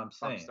That's what point I'm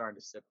if I'm saying. starting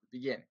to sip at the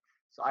beginning.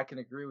 So I can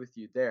agree with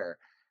you there.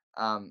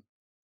 Um,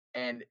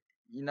 and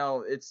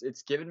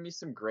it's given me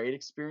some great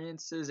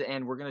experiences,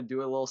 and we're going to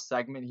do a little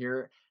segment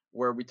here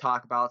where we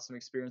talk about some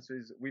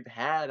experiences we've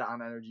had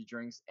on energy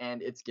drinks,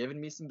 and it's given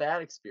me some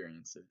bad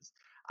experiences.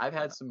 I've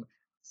had Yeah.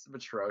 some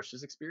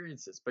atrocious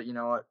experiences, but you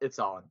know what? It's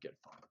all in good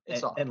fun.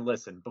 It's all And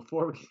listen,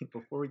 before we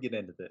before we get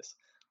into this,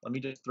 let me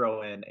just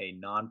throw in a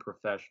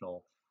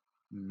non-professional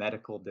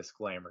medical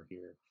disclaimer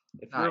here.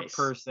 nice.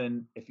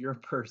 If you're a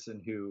person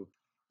who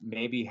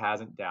maybe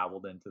hasn't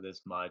dabbled into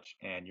this much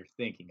and you're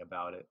thinking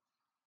about it,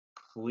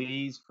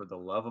 please, for the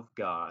love of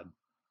God,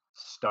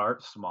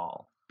 start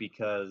small.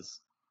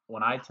 Because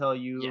when I Yeah, tell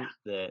yeah. you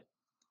that,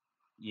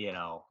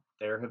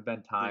 there have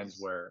been times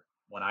Please. where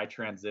when I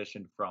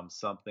transitioned from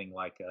something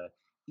like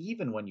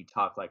even when you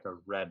talk like a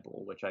Red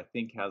Bull, which I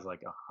think has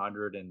like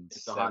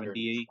It's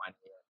 178, 120.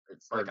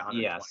 It's like or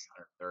 120, yes,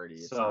 130.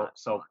 It's so not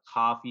so much.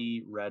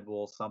 coffee, Red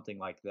Bull, something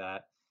like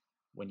that.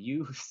 When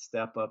you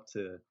step up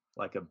to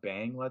like a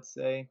Bang, let's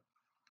say,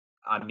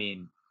 I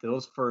mean,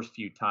 those first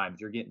few times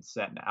you're getting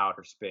sent in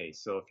outer space.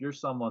 So if you're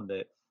someone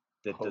that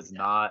Oh does yeah.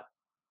 not,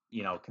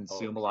 Oh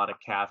consume a lot yeah. of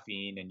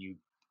caffeine, and you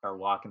are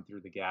walking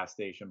through the gas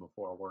station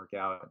before a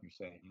workout and you're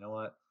saying, you know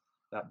what,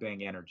 that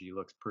Bang Energy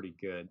looks pretty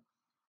good.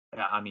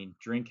 Yeah, I mean,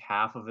 drink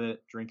half of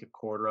it, drink a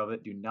quarter of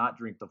it. Do not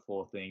drink the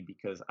full thing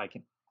because I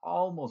can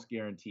almost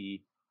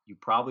guarantee you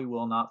probably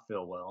will not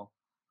feel well.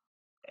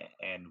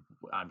 And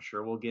I'm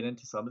sure we'll get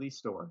into some of these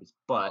stories,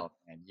 but Oh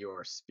man, you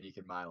are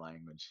speaking my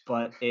language.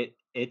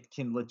 it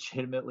can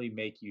legitimately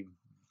make you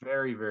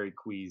very, very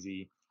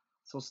queasy.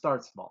 So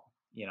start small.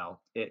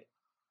 It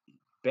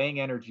Bang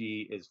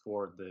Energy is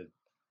for the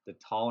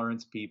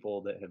tolerance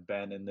people that have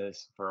been in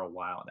this for a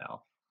while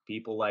now.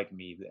 People like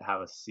me that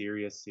have a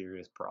serious,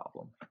 serious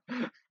problem.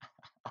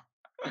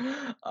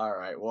 All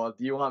right. Well,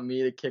 do you want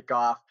me to kick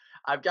off?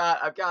 I've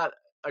got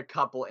a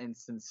couple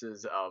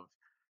instances of,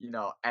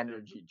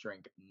 energy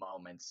drink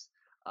moments.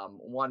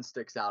 One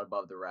sticks out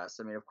above the rest.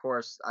 I mean, of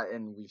course,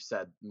 and we've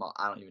said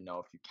I don't even know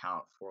if you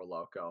count Four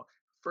Loco.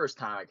 First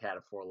time I had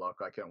a Four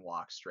Loco, I couldn't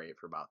walk straight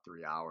for about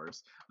 3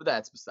 hours, but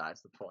that's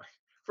besides the point.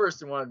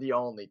 First and one of the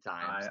only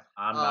times.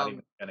 I'm not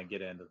even gonna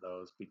get into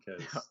those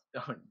because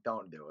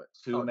Don't do it.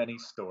 too many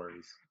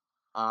stories.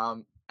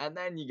 And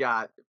then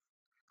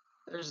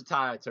there's a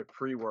time I took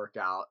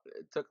pre-workout.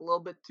 It took a little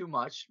bit too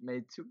much,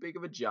 made too big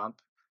of a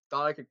jump.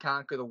 Thought I could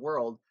conquer the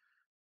world,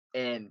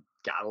 and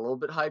got a little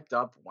bit hyped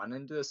up. Went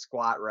into the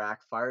squat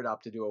rack, fired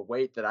up to do a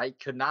weight that I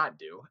could not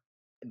do.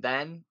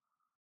 Then,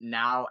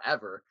 now,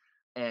 ever,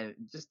 and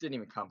just didn't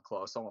even come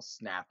close. Almost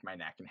snapped my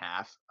neck in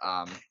half,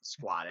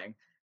 squatting.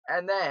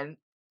 And then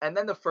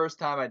the first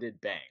time I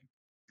did bang.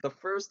 The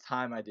first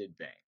time I did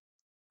bang,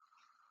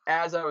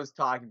 as I was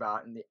talking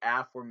about in the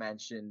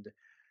aforementioned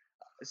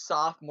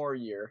sophomore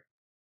year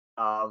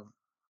of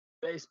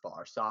baseball,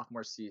 our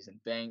sophomore season,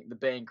 the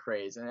bang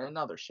craze, and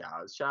another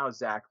shout out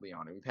Zach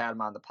Leone. We've had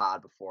him on the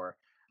pod before.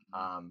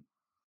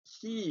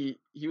 He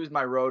was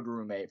my road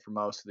roommate for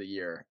most of the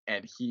year,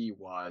 and he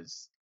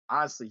was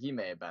honestly, he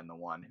may have been the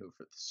one who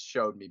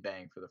showed me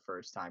bang for the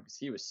first time, because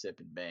he was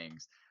sipping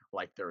bangs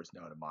like there was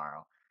no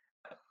tomorrow.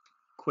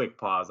 Quick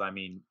pause. I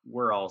mean,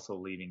 we're also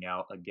leaving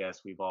out a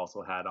guest we've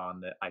also had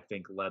on that I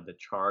think led the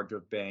charge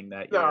of bang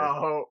that year.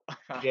 No.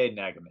 Jade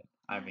Negaman.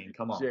 I mean,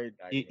 come on. Jade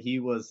He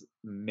was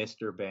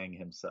Mr. Bang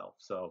himself.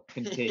 So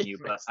continue,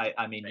 but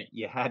I mean, Bang.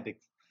 you had to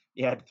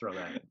throw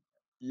that in.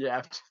 You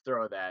have to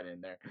throw that in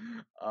there.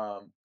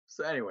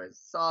 So anyways,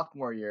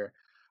 sophomore year,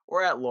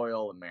 we're at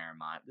Loyola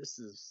Marymount. This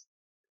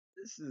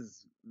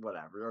is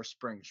whatever, our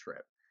spring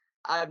trip.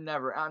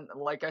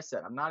 Like I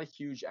said, I'm not a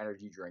huge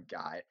energy drink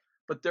guy,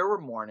 but there were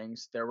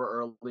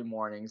early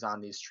mornings on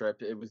these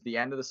trips. It was the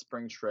end of the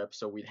spring trip,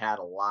 so we'd had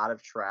a lot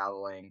of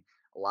traveling,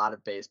 a lot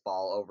of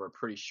baseball over a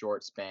pretty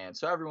short span.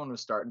 So everyone was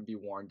starting to be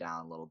worn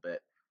down a little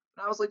bit.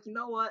 And I was like, you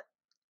know what?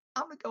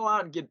 I'm gonna go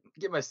out and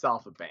get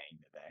myself a bang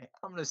today.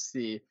 I'm gonna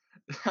see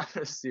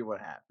what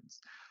happens.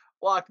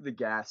 Walk to the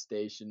gas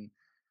station,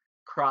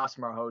 cross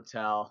from our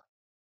hotel,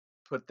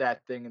 put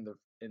that thing in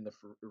the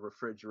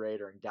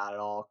refrigerator, and got it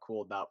all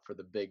cooled up for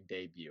the big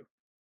debut.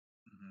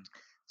 Mm-hmm.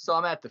 So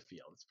I'm at the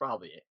field. It's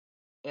probably it.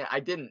 And I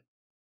didn't.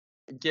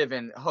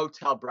 Given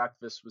hotel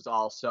breakfast was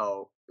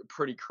also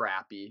pretty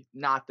crappy,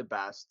 not the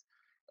best,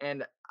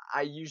 and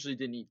I usually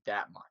didn't eat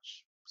that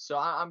much. So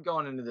I'm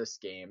going into this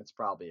game. It's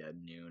probably a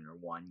noon or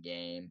 1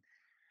 game.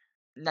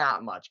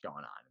 Not much going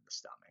on in the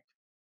stomach.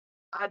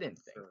 I didn't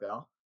think,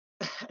 though.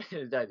 I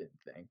didn't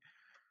think.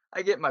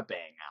 I get my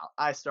bang out.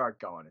 I start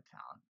going to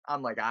town.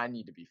 I'm like, I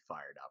need to be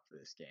fired up for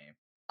this game.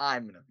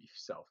 I'm going to be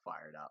so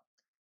fired up.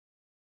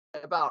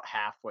 About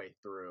halfway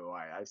through,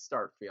 I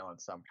start feeling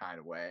some kind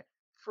of way.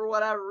 For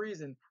whatever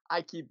reason,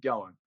 I keep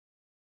going.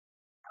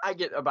 I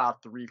get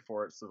about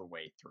 3/4 of the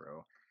way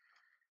through,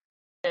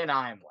 and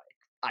I'm like,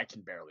 I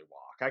can barely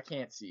walk. I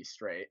can't see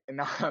straight. And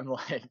now I'm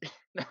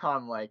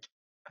like,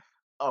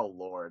 oh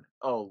Lord,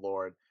 oh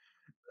Lord.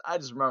 I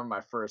just remember my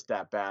first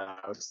at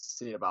bat. I was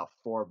seeing about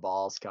 4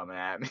 balls coming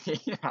at me.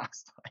 I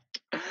was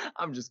like,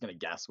 I'm just gonna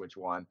guess which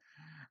one.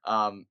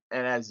 And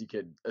as you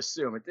could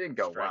assume, it didn't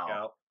go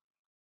well.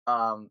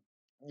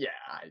 Yeah,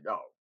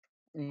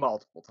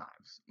 multiple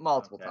times.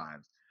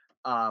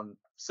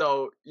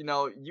 So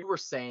you were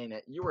saying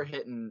it. You were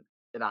hitting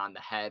it on the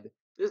head.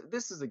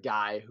 This is a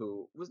guy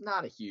who was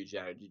not a huge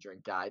energy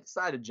drink guy.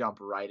 Decided to jump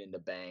right into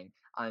bang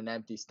on an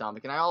empty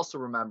stomach. And I also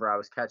remember I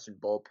was catching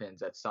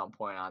bullpens at some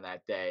point on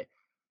that day,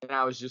 and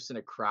I was just in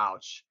a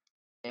crouch,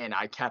 and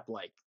I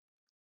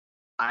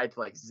had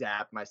to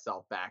zap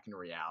myself back into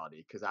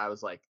reality, because I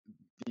was like,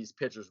 these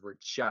pitchers were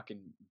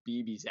chucking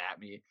BBs at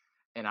me,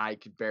 and I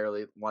could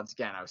barely. Once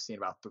again, I was seeing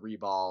about 3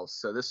 balls.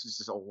 So this was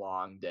just a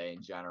long day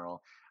in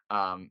general.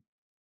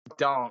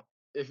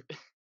 If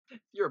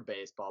you're a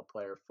baseball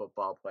player,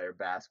 football player,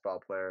 basketball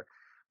player,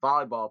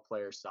 volleyball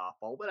player,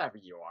 softball, whatever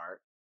you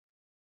are,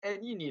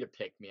 and you need a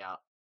pick me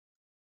up,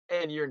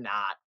 and you're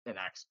not an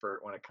expert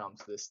when it comes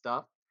to this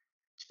stuff,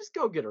 just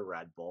go get a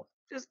Red Bull.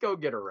 Just go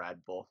get a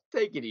Red Bull.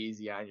 Take it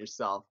easy on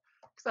yourself,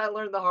 because I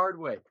learned the hard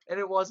way, and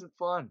it wasn't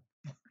fun.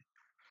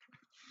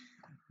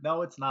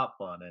 No, it's not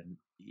fun. And,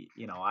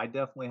 I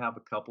definitely have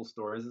a couple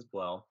stories as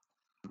well.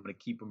 I'm going to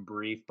keep them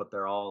brief, but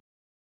they're all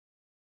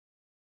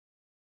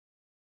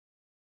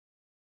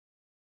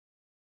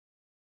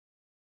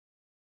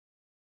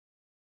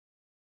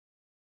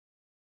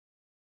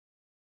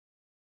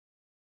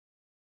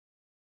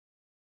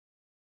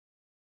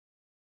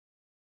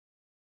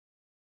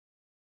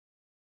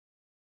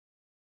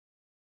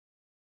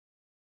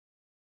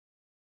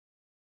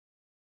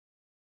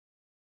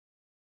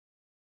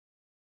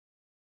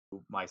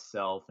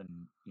myself and,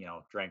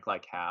 drank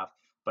like half.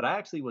 But I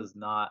actually was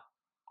not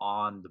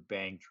on the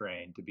bang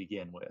train to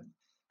begin with.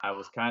 I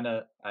was,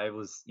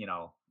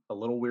 a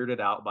little weirded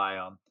out by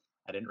them.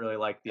 I didn't really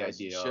like the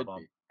idea of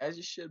them. As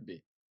you should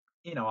be.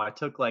 I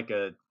took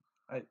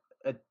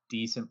a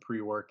decent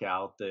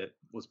pre-workout that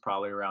was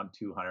probably around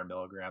 200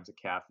 milligrams of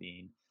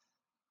caffeine.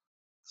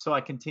 So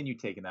I continued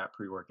taking that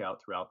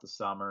pre-workout throughout the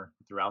summer,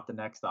 throughout the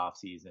next off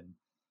season.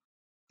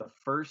 The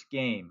first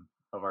game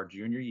of our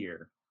junior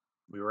year,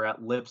 we were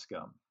at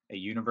Lipscomb, a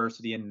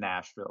university in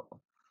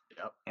Nashville.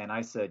 Yep. And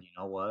I said, you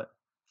know what?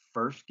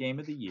 First game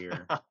of the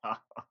year,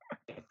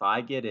 if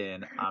I get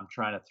in, I'm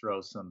trying to throw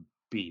some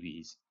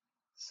BBs.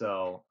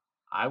 So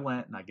I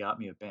went and I got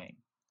me a bang.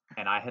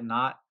 And I had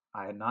not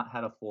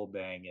had a full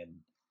bang in,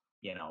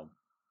 you know,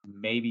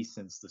 maybe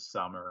since the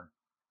summer.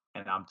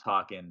 And I'm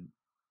talking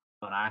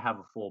when I have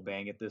a full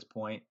bang at this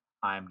point,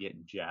 I'm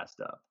getting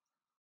jazzed up.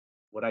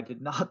 What I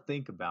did not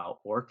think about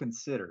or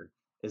consider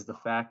is the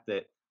fact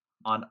that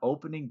on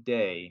opening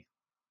day,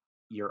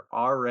 you're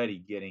already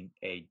getting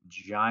a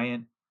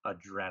giant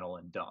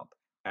adrenaline dump.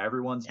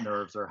 Everyone's Yeah.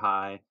 nerves are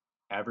high.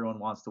 Everyone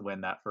wants to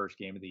win that first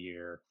game of the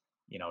year.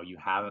 You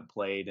haven't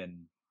played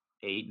in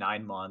 8,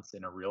 9 months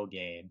in a real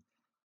game,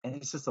 and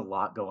it's just a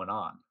lot going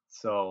on.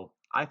 So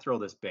I throw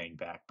this bang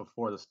back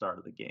before the start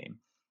of the game.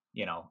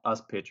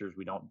 Us pitchers,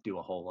 we don't do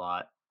a whole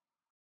lot,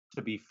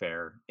 to be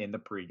fair, in the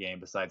pregame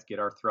besides get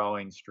our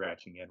throwing,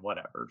 stretching in,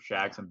 whatever,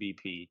 shag Yeah. some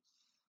BP.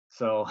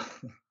 So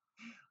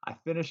I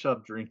finish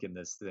up drinking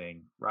this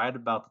thing right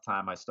about the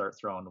time I start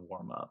throwing the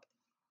warm up.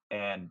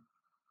 And,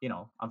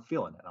 I'm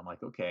feeling it. I'm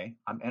like, okay,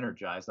 I'm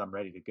energized. I'm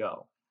ready to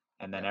go.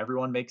 And then Yeah.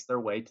 everyone makes their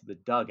way to the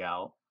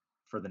dugout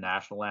for the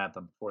national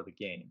anthem before the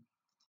game.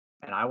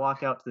 And I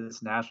walk out to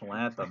this national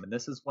anthem, and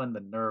this is when the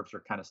nerves are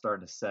kind of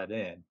starting to set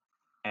in.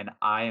 And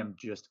I am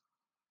just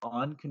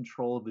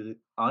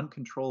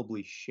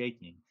uncontrollably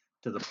shaking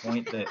to the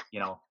point that,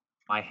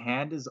 my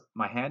hand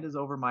is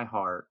over my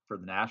heart for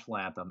the national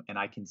anthem, and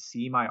I can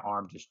see my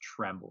arm just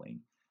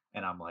trembling.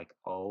 And I'm like,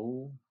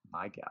 oh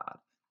my God.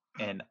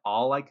 And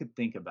all I could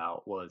think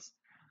about was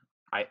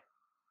I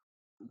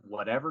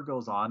whatever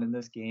goes on in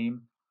this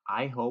game,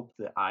 I hope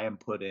that I am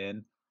put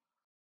in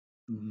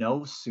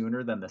no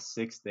sooner than the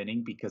sixth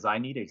inning because I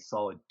need a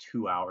solid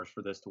 2 hours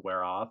for this to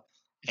wear off.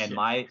 And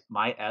Yeah.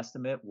 my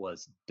estimate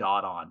was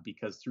dot on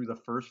because through the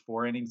first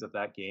 4 innings of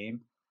that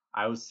game,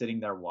 I was sitting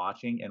there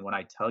watching, and when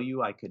I tell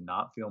you I could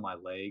not feel my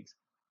legs,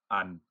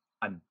 I'm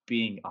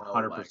being No legs.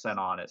 100%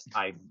 honest.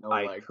 I No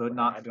I legs, could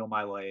not Brad. feel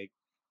my leg.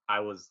 I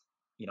was,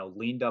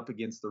 leaned up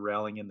against the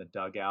railing in the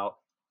dugout,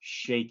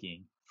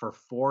 shaking for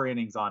 4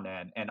 innings on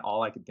end, and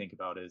all I could think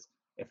about is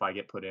if I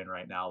get put in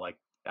right now, like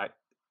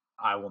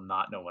I will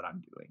not know what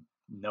I'm doing.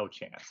 No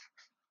chance.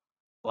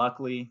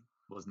 Luckily,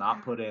 was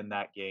not put in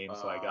that game,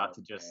 so I got Oh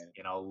to just,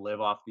 man.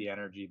 live off the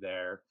energy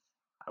there.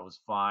 I was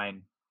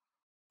fine,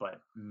 but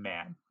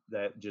man,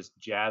 that just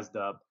jazzed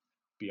up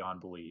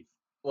beyond belief.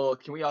 Well,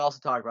 can we also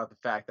talk about the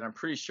fact that I'm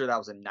pretty sure that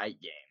was a night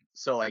game?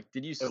 So, like,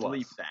 did you It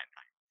sleep was. that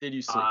night? Did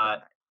you sleep Uh,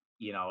 that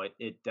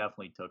it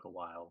definitely took a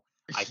while.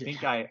 I night?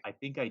 think Yeah.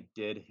 I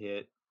did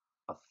hit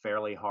a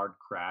fairly hard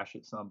crash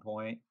at some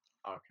point.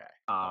 Okay.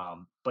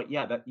 But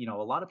yeah, that a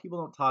lot of people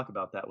don't talk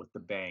about that with the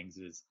bangs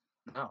is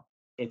No.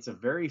 it's a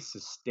very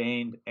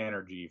sustained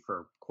energy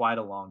for quite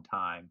a long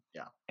time.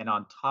 Yeah. And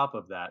on top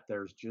of that,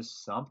 there's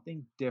just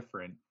something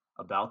different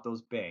about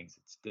those bangs.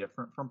 It's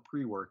different from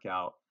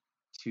pre-workout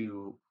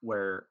to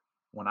where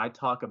when I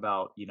talk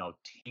about,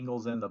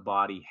 tingles in the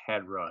body,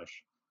 head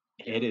rush,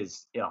 Yeah. it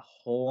is a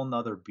whole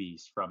nother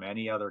beast from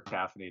any other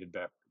caffeinated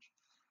beverage.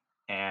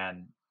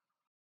 And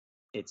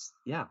it's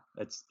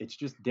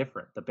just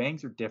different. The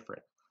bangs are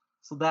different.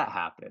 So that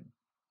happened.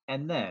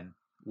 And then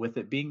with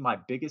it being my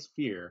biggest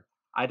fear,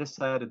 I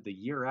decided the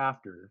year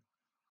after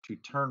to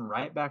turn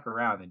right back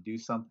around and do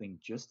something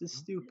just as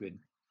stupid,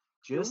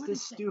 just Do it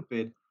as again.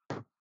 stupid.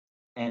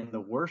 And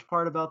the worst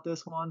part about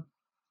this one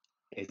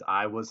is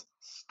I was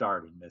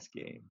starting this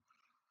game.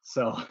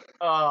 So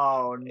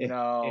Oh if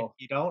no.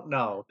 you don't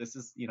know, this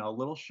is, a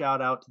little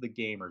shout out to the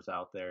gamers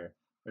out there.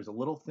 There's a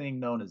little thing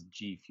known as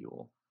G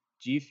Fuel.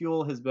 G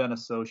Fuel has been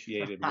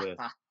associated with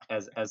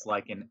as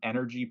like an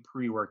energy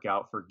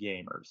pre-workout for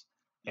gamers.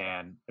 Yeah.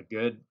 And a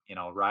good,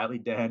 Riley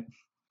Dent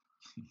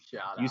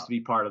Shout used to out. be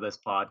part of this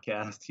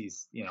podcast.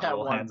 He's, a At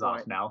little one hands off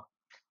point. now.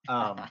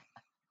 Um,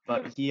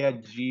 but he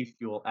had G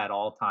Fuel at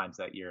all times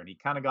that year, and he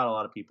kind of got a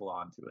lot of people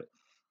onto it.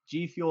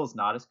 G Fuel is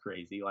not as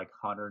crazy, like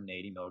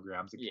 180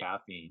 milligrams of Yeah.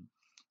 caffeine.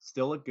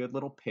 Still a good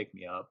little pick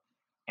me up.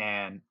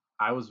 And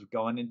I was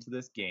going into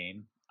this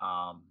game.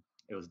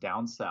 It was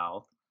down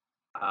south.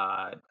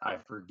 I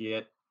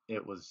forget.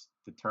 It was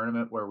the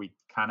tournament where we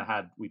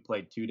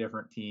played two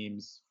different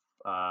teams,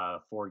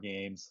 4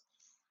 games,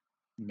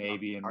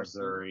 maybe in Our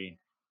senior Missouri,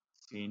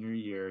 senior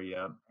year.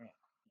 Yep. man.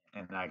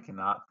 And I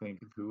cannot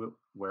think of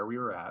where we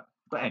were at.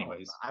 But I don't know.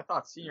 anyways, I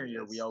thought senior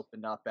year we it's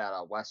opened up at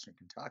Western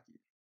Kentucky,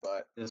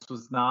 but this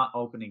was not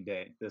opening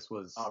day. This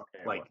was okay,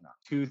 it like was not.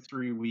 2,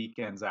 3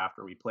 weekends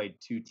after we played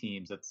two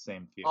teams at the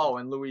same field. Oh,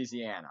 in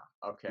Louisiana.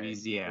 Okay. It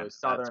Louisiana. was That's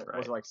Southern. Was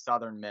right. it like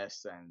Southern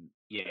Miss and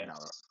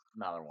Yes.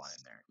 another one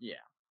in there? Yeah.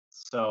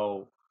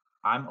 So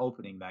I'm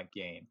opening that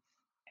game,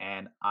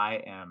 and I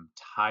am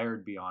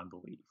tired beyond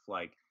belief.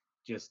 Like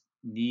just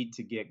need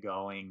to get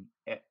going.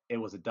 It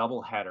was a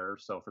double header,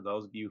 so for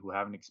those of you who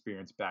haven't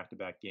experienced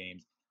back-to-back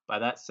games, by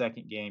that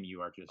second game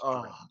you are just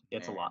Oh drained.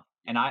 It's a man. lot.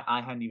 And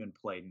I hadn't even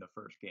played in the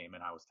first game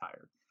and I was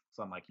tired.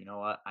 So I'm like, you know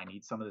what? I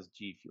need some of this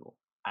G Fuel.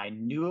 I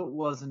knew it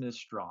wasn't as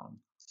strong.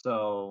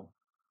 So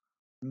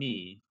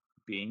me,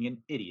 being an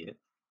idiot,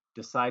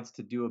 decides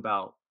to do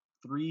about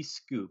 3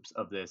 scoops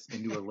of this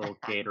into a little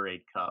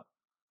Gatorade cup.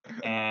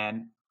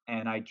 And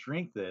I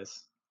drink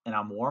this and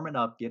I'm warming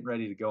up, getting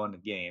ready to go in the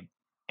game,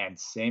 and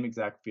same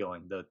exact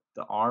feeling. The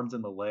arms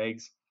and the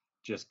legs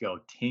just go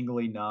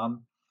tingly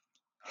numb.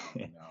 Oh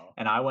no.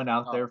 And I went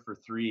out Oh, there for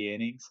 3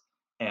 innings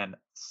and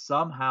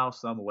somehow,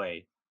 some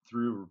way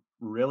threw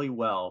really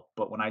well.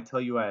 But when I tell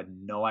you I had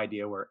no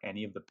idea where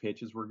any of the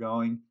pitches were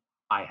going,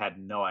 I had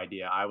no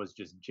idea. I was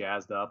just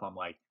jazzed up. I'm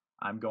like,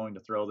 I'm going to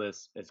throw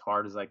this as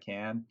hard as I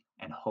can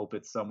and hope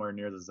it's somewhere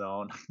near the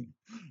zone.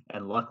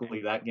 And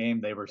luckily that game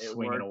they were it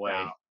swinging worked away.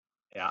 out.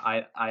 Yeah,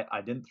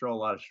 I didn't throw a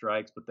lot of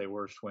strikes, but they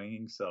were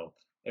swinging, so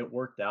it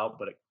worked out,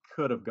 but it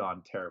could have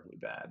gone terribly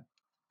bad.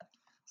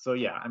 So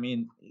yeah, I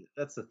mean,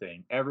 that's the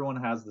thing. Everyone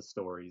has the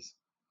stories.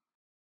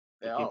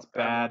 It Oh, gets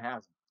everyone bad.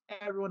 has 'em.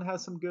 Everyone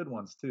has some good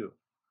ones too.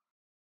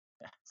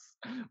 Yes.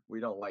 We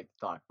don't like to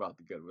talk about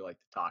the good. We like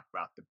to talk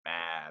about the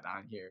bad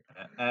on here.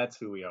 That's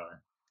who we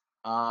are.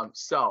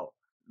 So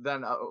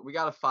then we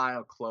got a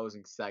final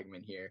closing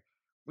segment here.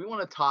 We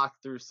want to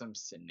talk through some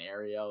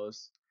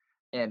scenarios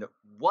and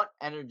what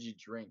energy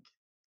drink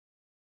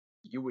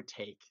you would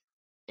take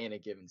in a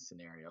given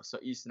scenario. So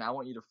Easton, I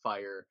want you to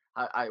fire.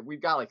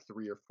 We've got like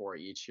 3 or 4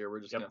 each here. We're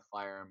just Yep. gonna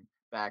fire them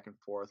back and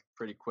forth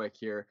pretty quick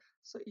here.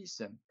 So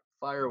Easton,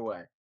 fire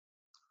away.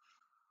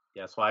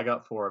 Yeah, so I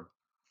got four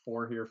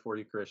here for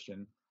you,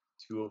 Christian.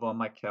 2 of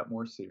them I kept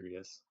more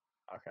serious.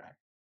 Okay.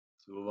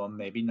 2 of them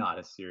maybe not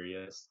as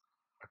serious.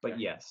 But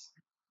Okay. yes,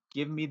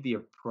 give me the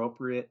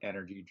appropriate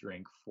energy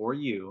drink for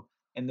you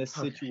in this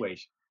Okay.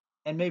 situation,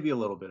 and maybe a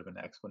little bit of an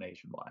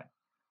explanation why.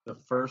 The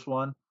first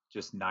one,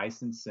 just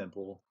nice and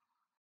simple,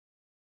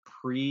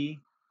 pre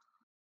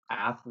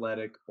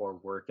athletic or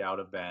workout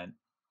event,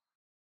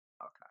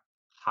 Okay.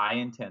 high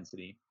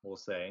intensity, we'll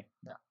say,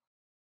 Yeah.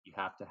 you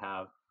have to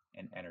have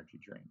an energy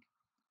drink.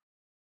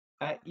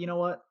 You know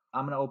what?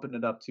 I'm going to open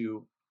it up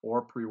to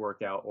or pre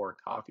workout or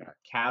coffee, Okay.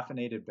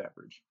 caffeinated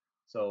beverage.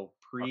 So Okay.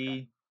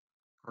 pre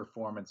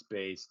performance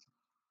based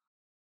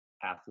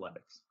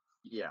athletics.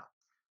 Yeah.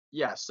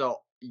 Yeah.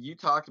 So you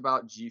talked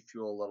about G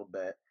Fuel a little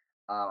bit.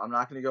 I'm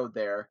not going to go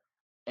there.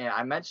 And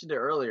I mentioned it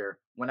earlier.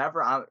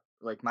 Whenever I'm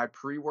like my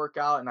pre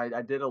workout, and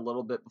I did a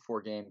little bit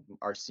before game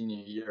our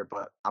senior year,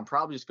 but I'm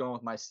probably just going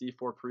with my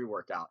C4 pre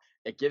workout.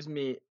 It gives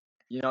me,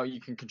 you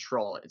can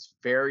control it. It's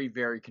very,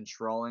 very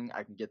controlling.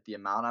 I can get the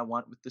amount I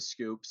want with the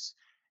scoops,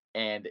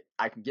 and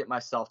I can get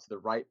myself to the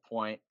right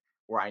point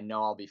where I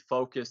know I'll be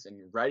focused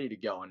and ready to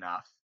go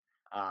enough.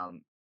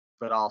 Um,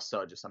 but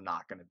also just I'm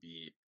not going to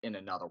be in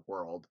another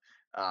world.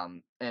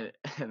 And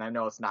and I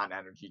know it's not an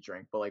energy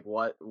drink, but like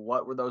what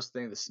were those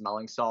things? The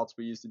smelling salts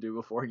we used to do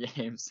before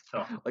games,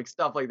 Oh, like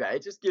stuff like that.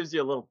 It just gives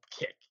you a little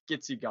kick,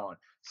 gets you going.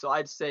 So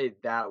I'd say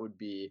that would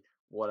be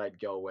what I'd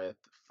go with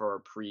for a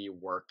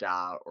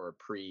pre-workout or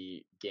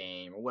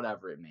pre-game or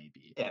whatever it may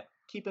be. yeah,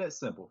 keeping it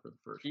simple for the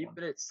first one.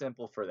 Keeping it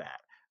simple for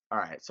that. All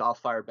right, so I'll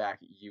fire back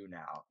at you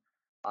now.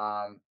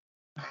 Um,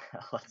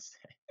 let's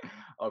say,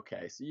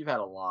 okay, so you've had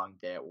a long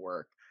day at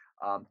work.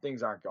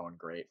 Things aren't going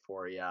great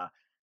for you.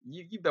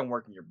 You've been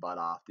working your butt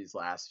off these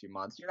last few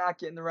months. You're not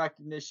getting the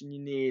recognition you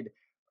need.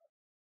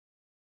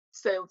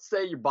 Let's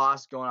say your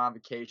boss is going on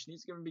vacation.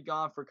 He's going to be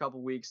gone for a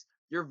couple weeks.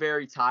 You're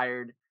very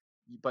tired,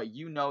 but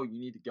you know you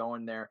need to go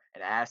in there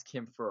and ask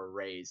him for a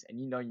raise, and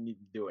you know you need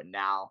to do it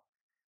now.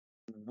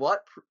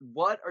 What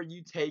are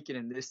you taking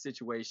in this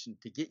situation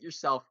to get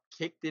yourself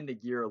kicked into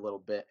gear a little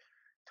bit,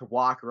 to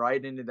walk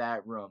right into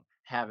that room,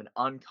 have an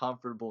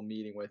uncomfortable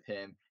meeting with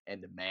him,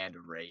 and demand a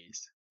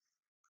raise?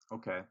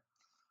 Okay,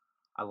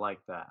 I like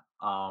that.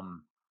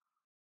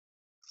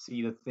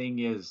 See, the thing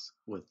is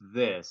with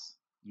this,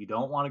 you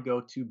don't want to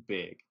go too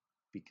big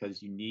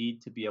because you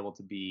need to be able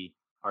to be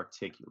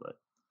articulate.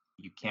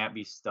 You can't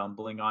be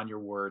stumbling on your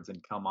words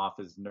and come off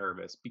as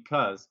nervous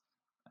because,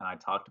 and I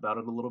talked about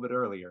it a little bit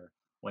earlier,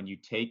 when you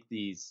take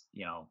these,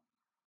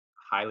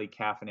 highly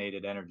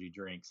caffeinated energy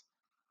drinks,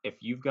 if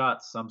you've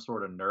got some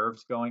sort of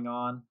nerves going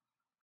on,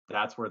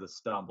 that's where the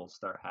stumbles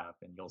start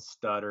happening. You'll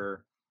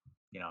stutter,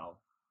 you know,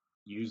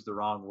 use the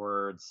wrong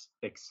words,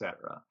 etc.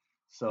 Yeah.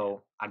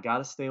 So I got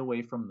to stay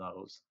away from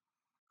those.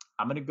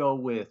 I'm going to go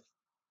with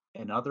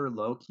another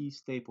low key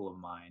staple of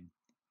mine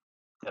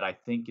that I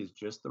think is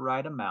just the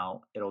right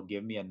amount. It'll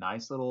give me a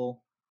nice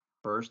little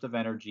burst of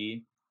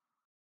energy,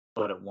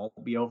 but it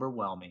won't be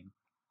overwhelming.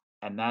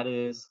 And that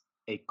is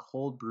a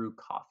cold brew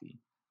coffee.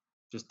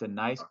 Just a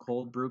nice Okay.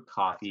 cold brew That's a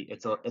coffee. good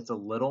It's answer. a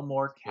little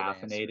more Good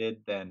answer. caffeinated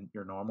than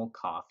your normal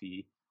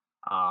coffee.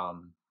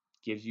 Um,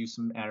 gives you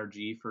some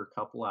energy for a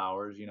couple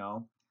hours,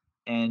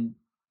 and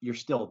you're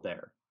still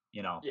there.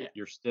 Yeah.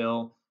 You're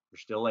still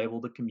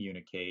able to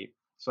communicate.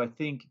 So I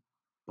think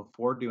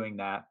before doing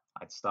that,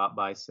 I'd stop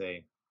by,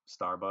 say,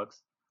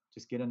 Starbucks,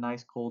 just get a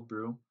nice cold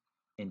brew,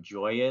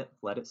 enjoy it,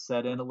 let it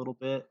set in a little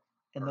bit,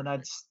 and then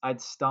Perfect.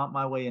 I'd stomp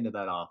my way into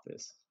that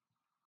office.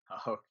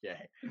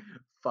 Okay.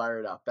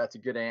 Fired up. That's a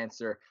good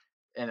answer.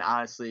 And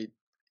honestly,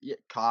 yeah,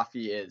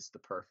 coffee is the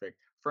perfect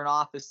for an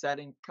office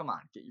setting. Come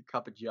on, get your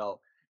cup of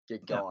Joe,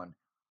 get Yeah. going.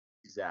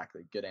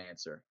 Exactly. Good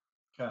answer.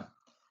 Okay.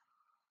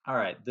 All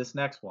right, this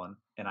next one,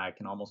 and I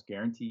can almost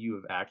guarantee you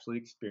have actually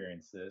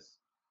experienced this.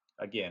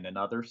 Again,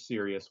 another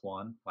serious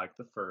one, like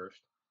the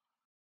first.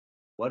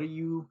 What are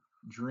you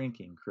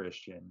drinking,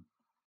 Christian,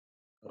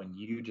 when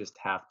you just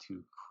have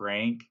to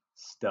crank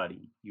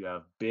study? You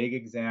have big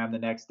exam the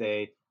next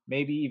day,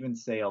 maybe even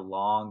say a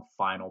long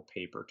final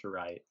paper to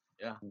write.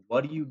 Yeah.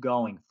 What are you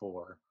going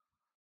for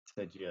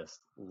to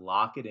just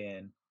lock it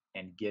in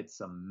and get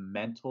some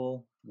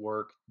mental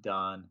work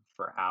done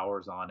for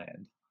hours on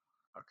end?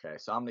 Okay.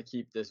 So I'm gonna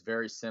keep this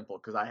very simple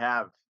because I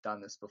have done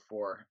this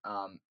before.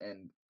 And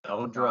No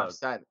no, I've drugs.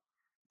 said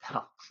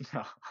no,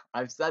 no.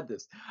 I've said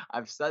this.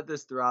 I've said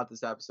this throughout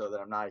this episode that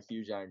I'm not a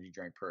huge energy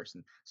drink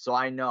person. So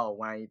I know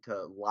when I need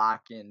to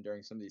lock in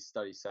during some of these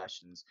study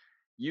sessions,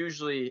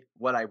 usually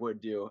what I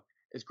would do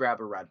is grab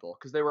a Red Bull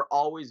because they were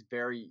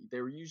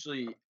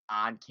usually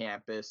on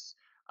campus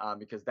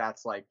because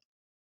that's like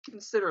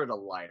consider it a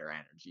lighter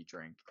energy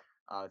drink.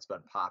 It's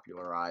been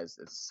popularized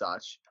as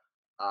such.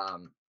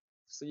 Um,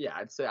 so yeah,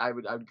 I'd say I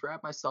would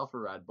grab myself a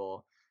Red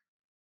Bull,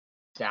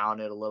 down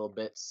it a little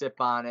bit, sip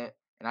on it,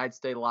 and I'd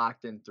stay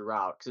locked in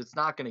throughout because it's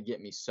not going to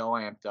get me so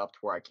amped up to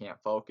where I can't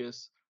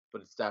focus,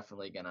 but it's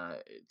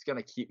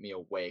gonna keep me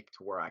awake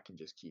to where I can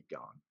just keep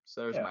going.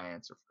 So there's Yeah. my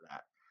answer for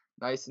that.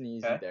 Nice and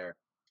easy Okay. there.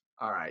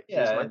 All right,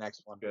 here's Yeah, my it's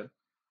next one. good.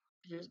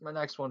 Here's my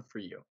next one for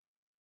you.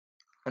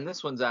 And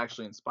this one's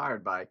actually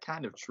inspired by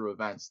kind of true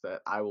events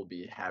that I will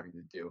be having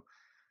to do.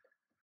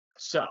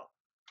 So,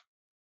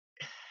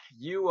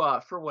 you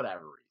for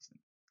whatever reason,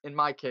 in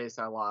my case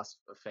I lost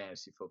a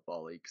fantasy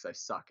football league because I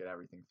suck at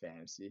everything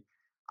fantasy.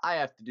 I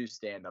have to do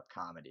stand-up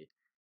comedy.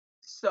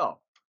 So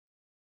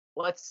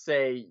let's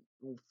say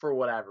for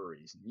whatever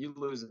reason you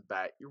lose a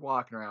bet, you're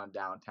walking around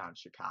downtown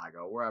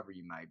Chicago, wherever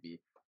you might be,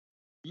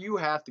 you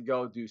have to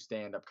go do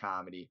stand-up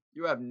comedy,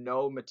 you have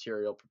no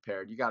material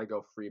prepared, you got to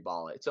go free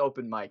ball it, it's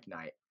open mic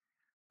night.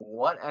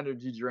 What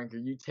energy drink are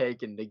you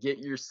taking to get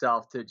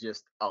yourself to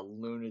just a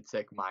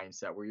lunatic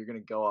mindset where you're going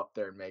to go up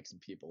there and make some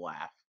people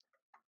laugh?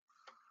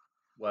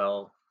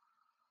 Well,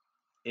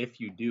 if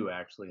you do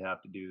actually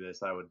have to do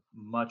this, I would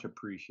much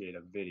appreciate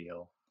a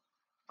video.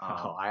 Oh,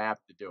 Um, I have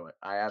to do it.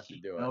 I have to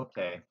do it.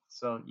 okay,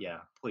 so yeah,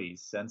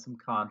 please send some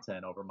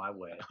content over my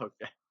way.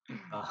 Okay.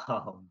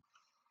 Um,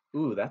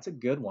 ooh, that's a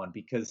good one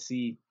because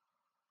see,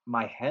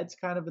 my head's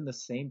kind of in the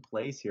same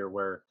place here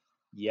where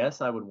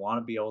yes, I would want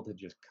to be able to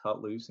just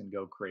cut loose and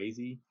go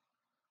crazy,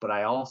 but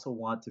I also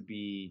want to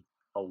be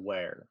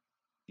aware.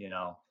 You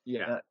know,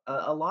 Yeah.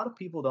 a lot of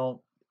people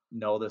don't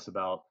know this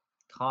about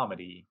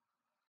comedy,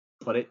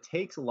 but it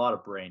takes a lot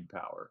of brain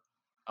power.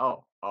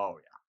 Oh. Oh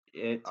yeah.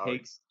 It Oh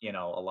takes, a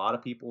lot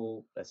of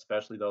people,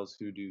 especially those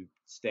who do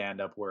stand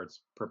up where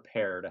it's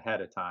prepared ahead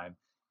of time.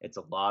 It's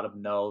a lot of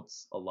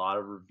notes, a lot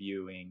of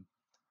reviewing.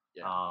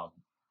 yeah. Um,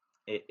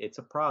 it's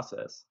a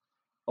process.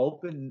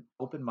 Open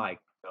mic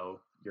though,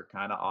 you're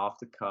kind of off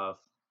the cuff.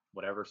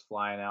 Whatever's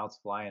flying out's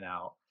flying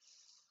out.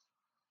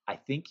 I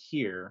think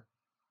here,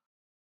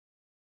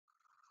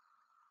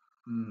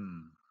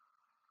 hmm,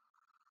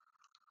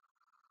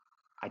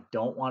 I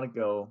don't want to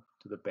go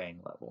to the bang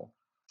level.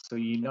 So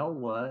you Okay. know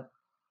what?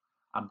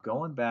 I'm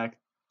going back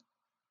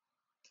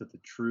to the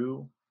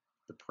true,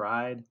 the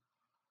pride,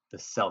 the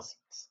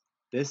Celsius.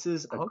 This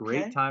is a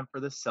great Okay. time for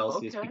the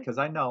Celsius Okay. because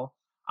I know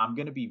I'm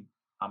gonna be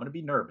I'm gonna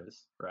be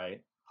nervous, right?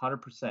 Of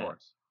 100%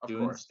 course. Of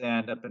doing course.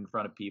 stand up in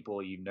front of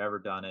people. You've never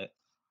done it,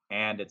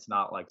 and it's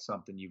not like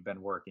something you've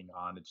been working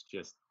on. It's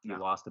just you No.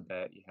 lost a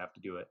bet, you have to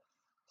do it.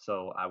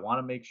 So I want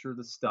to make sure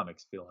the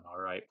stomach's feeling all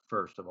right.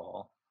 First of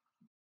all,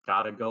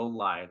 gotta go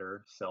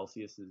lighter.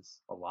 Celsius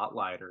is a lot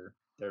lighter.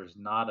 There's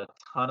not a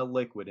ton of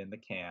liquid in the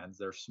cans.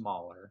 They're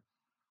smaller,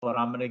 but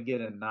I'm gonna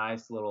get a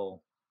nice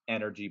little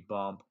energy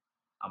bump.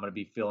 I'm gonna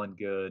be feeling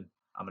good.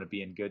 I'm gonna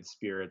be in good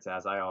spirits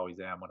as I always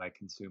am when I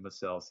consume a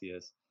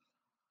Celsius.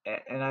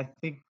 And I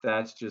think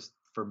that's just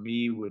for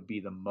me would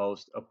be the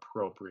most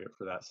appropriate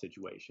for that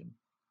situation.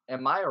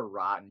 Am I a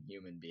rotten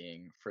human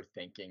being for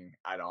thinking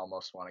I'd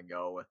almost want to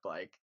go with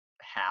like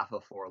half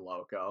a Four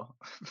Loco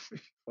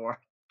before?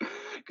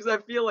 Because I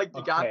feel like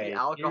you got the Okay,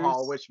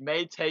 alcohol, here's which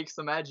may take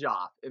some edge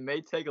off. It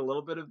may take a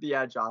little bit of the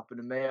edge off, but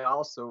it may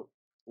also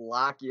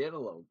lock you in a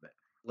little bit.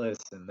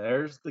 listen,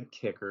 there's the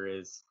kicker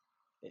is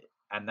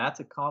and that's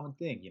a common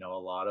thing, a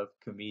lot of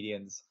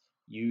comedians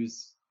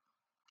use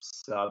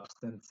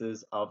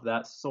substances of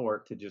that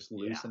sort to just Yeah.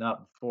 loosen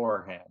up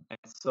beforehand. And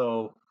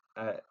so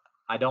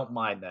I don't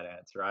mind that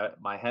answer.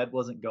 My head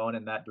wasn't going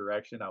in that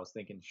direction. I was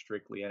thinking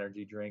strictly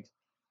energy drinks,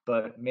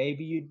 but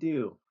maybe you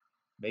do.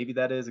 Maybe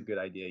that is a good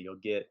idea. You'll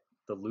get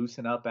the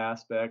loosen up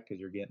aspect because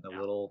you're getting Yeah.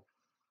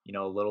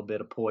 a little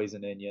bit of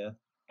poison in you,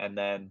 and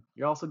then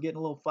you're also getting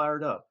a little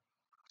fired up.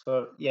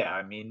 So yeah,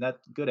 I mean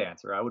that's a good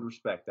answer. I would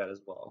respect that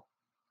as well.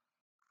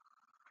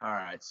 All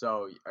right.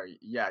 So,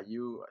 yeah,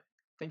 you.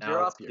 think you're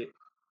Now up it's here. get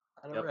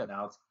Let it Yep, rip.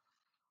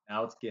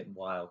 now it's getting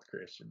wild,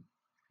 Christian.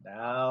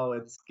 Now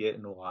it's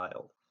getting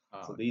wild.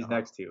 So Oh these no.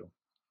 next two,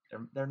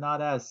 they're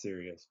not as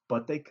serious,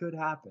 but they could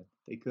happen.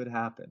 They could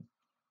happen.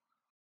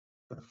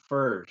 The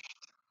first,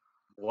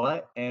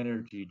 what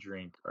energy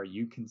drink are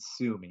you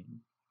consuming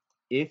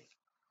if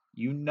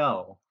you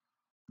know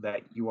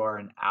that you are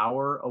an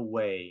hour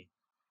away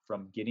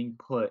from getting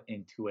put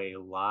into a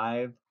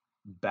live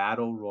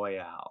battle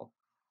royale?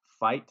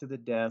 Fight to the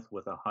death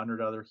with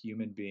 100 other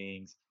human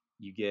beings.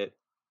 You get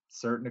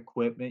certain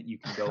equipment, you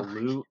can go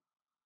loot,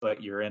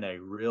 but you're in a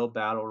real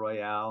battle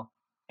royale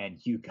and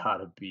you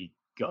gotta be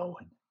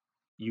going.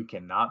 You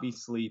cannot be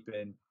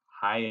sleeping.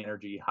 High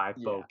energy, high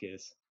Yeah.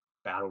 focus,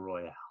 battle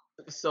royale.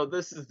 So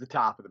this is the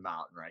top of the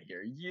mountain right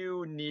here.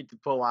 You need to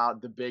pull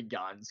out the big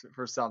guns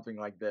for something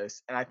like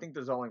this, and I think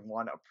there's only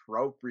one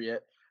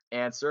appropriate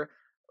answer.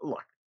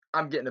 Look,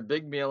 I'm getting a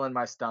big meal in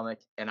my stomach,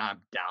 and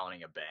I'm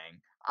downing a bang.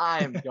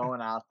 I am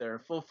going out there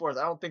full force.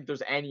 I don't think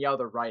there's any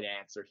other right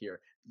answer here.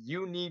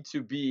 You need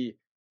to be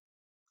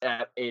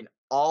at an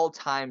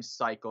all-time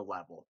cycle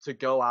level to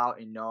go out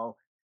and know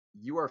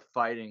you are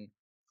fighting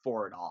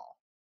for it all.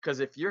 Because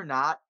if you're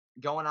not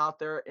going out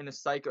there in a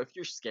cycle, if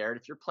you're scared,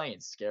 if you're playing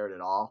scared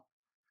at all,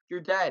 you're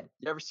dead.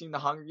 You ever seen the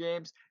Hunger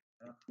Games?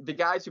 The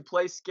guys who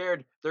play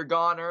scared, they're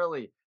gone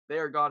early. They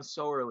are gone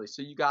so early.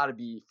 So you got to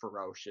be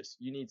ferocious.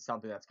 You need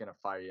something that's going to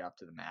fire you up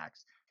to the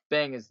max.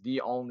 Bang is the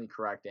only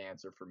correct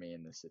answer for me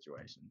in this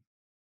situation.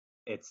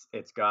 It's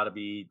got to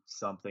be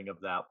something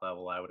of that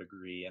level, I would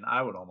agree. And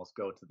I would almost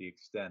go to the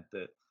extent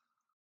that,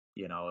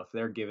 if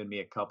they're giving me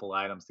a couple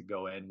items to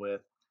go in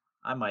with,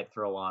 I might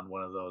throw on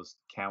one of those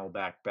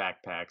Camelback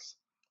backpacks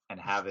and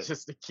have it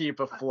Just to keep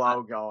a I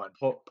flow going.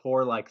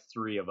 pour like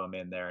 3 of them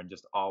in there and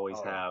just always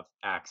Oh, yeah. have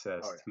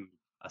access Oh, yeah. to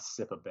a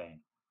sip of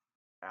Bang.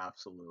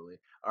 Absolutely.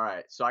 All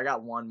right, so I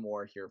got one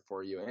more here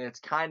for you, and it's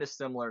kind of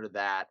similar to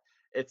that.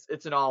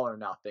 It's an all or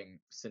nothing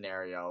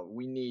scenario.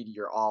 We need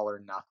your all or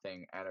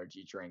nothing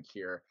energy drink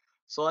here.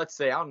 So let's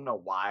say I don't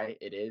know why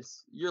it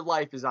is. Your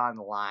life is on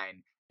the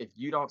line. If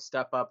you don't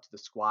step up to the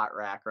squat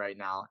rack right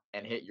now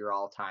and hit your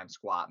all-time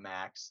squat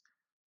max,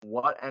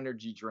 what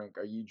energy drink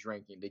are you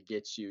drinking to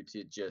get you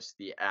to just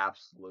the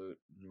absolute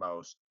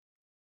most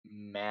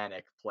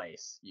manic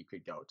place you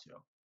could go to?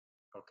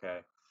 Okay.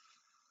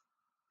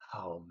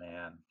 Oh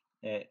man.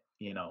 I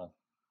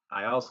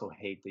also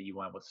hate that you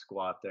went with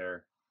squat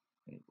there.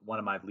 One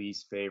of my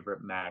least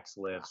favorite max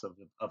lifts of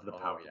the Oh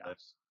power yeah.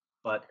 lifts.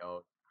 But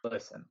Oh,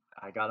 listen,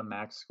 I got a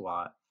max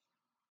squat.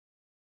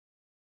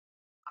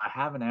 I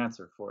have an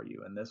answer for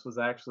you, and this was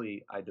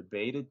actually I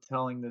debated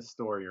telling this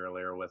story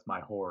earlier with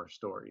my horror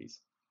stories.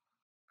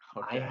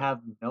 I okay.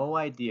 have no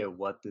idea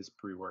what this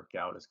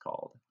pre-workout is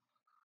called.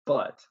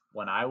 But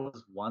when I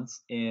was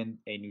once in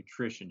a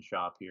nutrition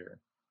shop here,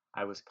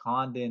 I was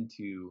conned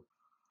into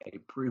a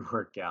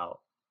pre-workout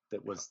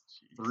that Oh, was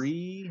jeez.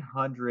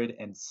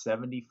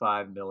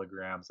 375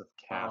 milligrams of Oh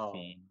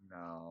caffeine.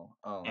 no.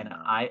 Oh And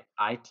no.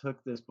 I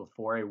took this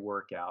before a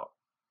workout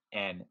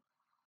and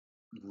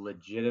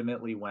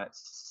legitimately went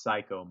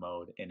psycho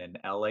mode in an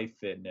LA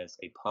Fitness,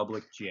 a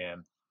public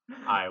gym.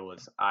 I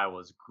was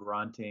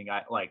grunting.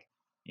 I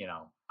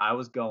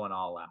was going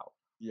all out.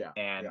 Yeah.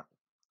 And Yeah.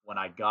 when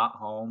I got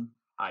home,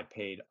 I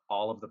paid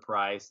all of the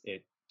price.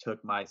 It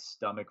took my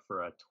stomach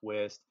for a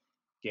twist,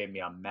 gave me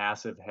a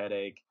massive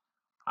headache.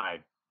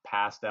 I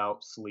passed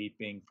out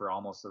sleeping for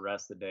almost the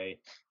rest of the day.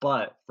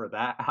 But for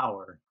that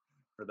hour,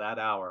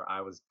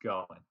 I was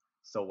going.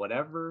 So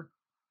whatever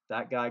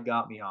that guy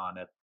got me on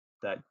at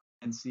that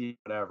NC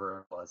whatever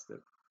it was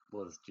that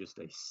was just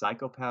a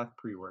psychopath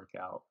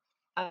pre-workout.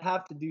 I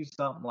have to do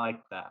something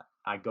like that.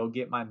 I go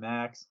get my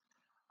max.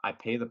 I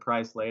pay the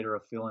price later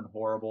of feeling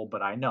horrible,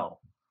 but I know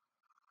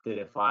that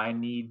if I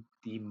need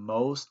the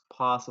most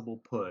possible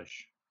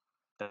push,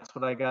 that's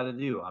what I got to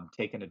do. I'm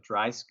taking a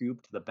dry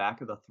scoop to the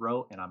back of the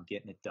throat and I'm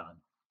getting it done.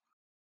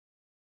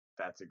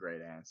 That's a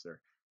great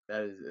answer.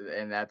 That is,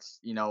 and that's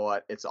you know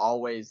what? It's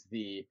always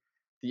the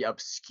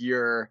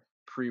obscure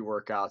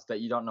pre-workouts that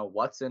you don't know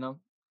what's in them,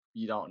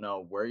 you don't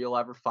know where you'll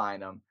ever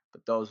find them,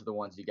 but those are the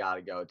ones you got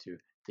to go to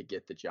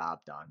get the job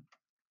done.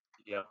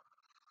 Yep.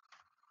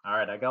 All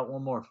right, I got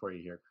one more for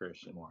you here, One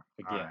Christian. more.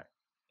 All Again, right.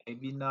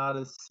 maybe not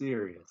as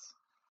serious.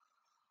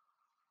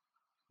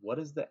 What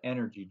is the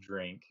energy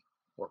drink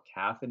or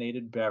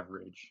caffeinated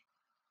beverage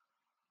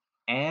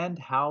and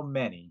how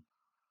many,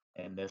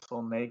 and this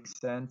will make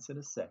sense in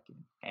a second,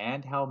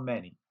 and how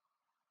many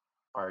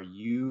are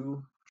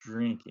you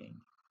drinking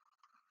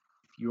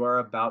if you are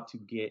about to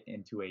get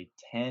into a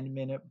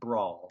 10-minute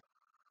brawl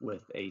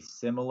with a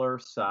similar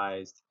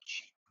sized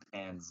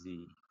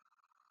chimpanzee?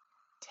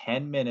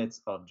 10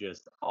 minutes of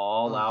just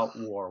all Oh, out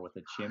war with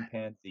a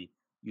chimpanzee.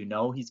 You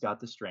know he's got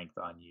the strength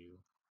on you.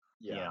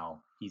 yeah.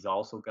 He's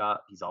also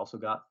got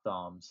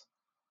thumbs.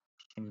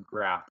 Can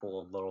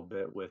grapple a little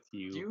bit with Do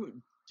you. you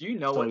do you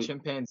know what So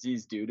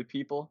chimpanzees do to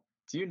people?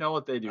 Do you know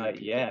what they do to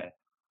people? yeah,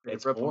 They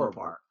it's rip them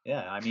horrible. apart.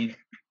 Yeah, I mean,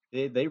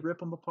 they rip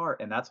them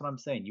apart, and that's what I'm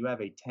saying. You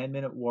have a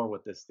 10-minute war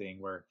with this thing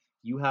where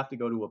you have to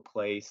go to a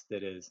place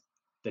that is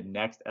the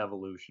next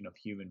evolution of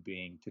human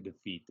being to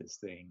defeat this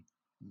thing.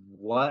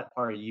 What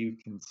are you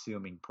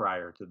consuming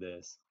prior to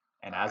this?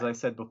 And All as right. I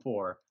said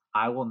before,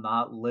 I will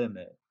not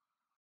limit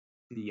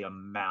the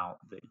amount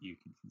that you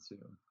can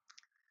consume.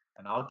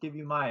 And I'll give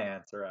you my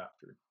answer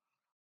after.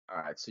 All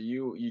right, so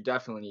you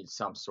definitely need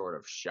some sort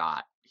of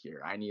shot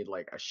here. I need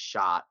like a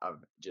shot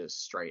of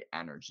just straight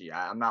energy.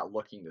 I'm not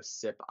looking to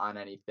sip on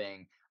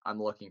anything.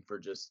 I'm looking for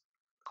just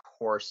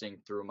coursing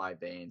through my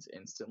veins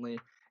instantly.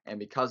 And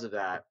because of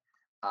that,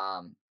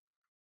 um,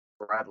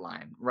 Red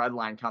Line. Red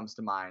Line comes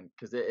to mind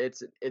because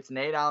it's an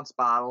 8 ounce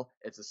bottle.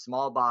 It's a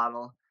small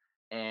bottle,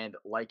 and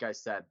like I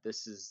said,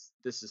 this is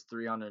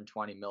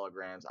 320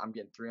 milligrams. I'm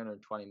getting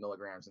 320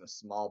 milligrams in a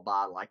small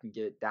bottle. I can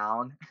get it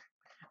down.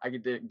 I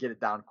can get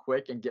it down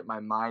quick and get my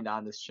mind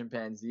on this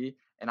chimpanzee.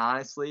 And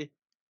honestly,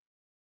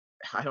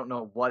 I don't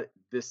know what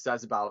this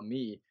says about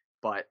me,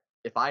 but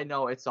if I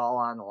know it's all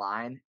on the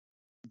line,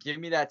 give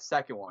me that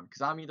second one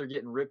because I'm either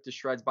getting ripped to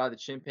shreds by the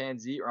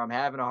chimpanzee or I'm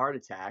having a heart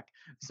attack.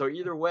 So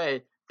either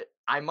way,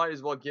 I might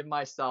as well give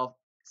myself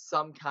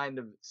some kind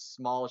of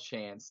small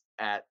chance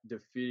at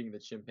defeating the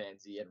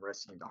chimpanzee and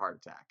risking the heart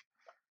attack.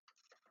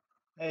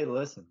 Hey,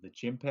 listen, the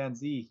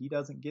chimpanzee, he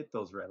doesn't get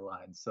those red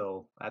lines,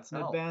 so that's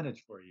an No,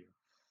 advantage for you.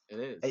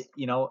 it is.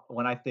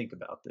 When I think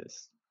about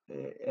this,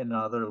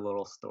 another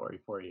little story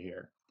for you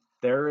here.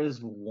 There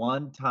is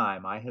one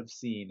time I have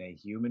seen a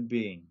human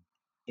being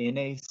in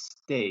a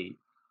state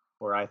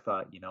where I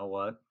thought, you know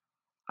what?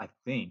 I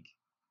think,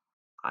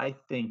 I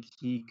think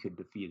he could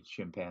defeat a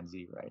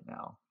chimpanzee right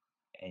now.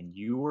 And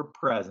you were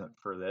present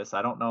for this.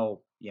 I don't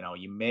know,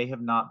 you may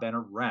have not been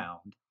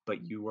around,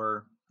 but you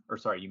were, or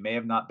sorry, you may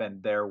have not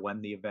been there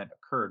when the event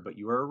occurred, but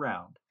you were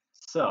around.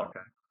 So Okay.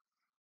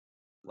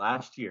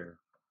 last year,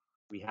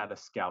 we had a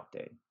scout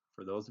day.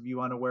 For those of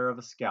you unaware of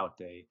a scout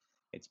day,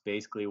 it's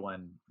basically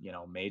when,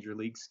 major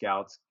league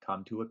scouts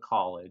come to a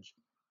college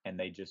and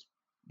they just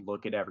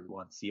look at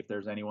everyone, see if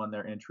there's anyone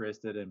they're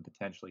interested in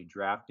potentially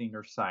drafting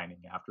or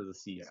signing after the Yeah.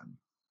 season.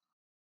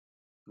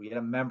 We had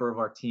a member of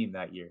our team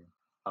that year,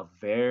 a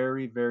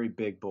very, very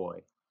big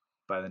boy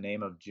by the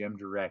name of Jim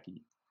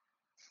Jarecki.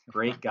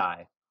 Great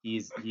guy. He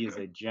is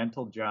a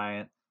gentle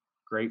giant,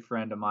 great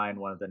friend of mine,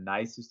 one of the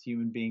nicest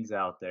human beings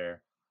out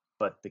there.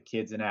 But the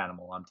kid's an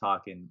animal. I'm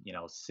talking,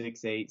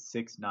 6'8",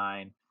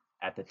 6'9".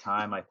 At the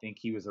time, I think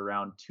he was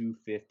around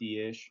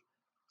 250-ish.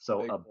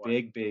 So Big a boy.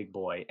 big, big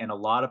boy and a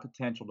lot of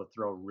potential to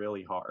throw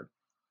really hard,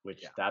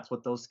 which Yeah. that's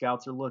what those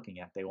scouts are looking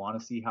at. They want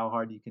to see how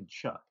hard you can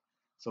chuck.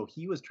 So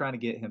he was trying to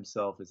get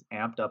himself as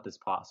amped up as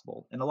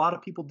possible. And a lot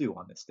of people do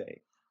on this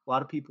day. A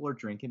lot of people are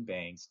drinking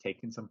bangs,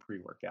 taking some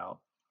pre-workout.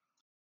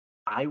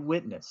 I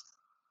witnessed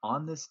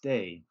on this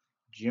day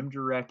Jim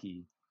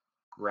Jarecki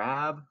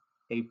grab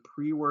a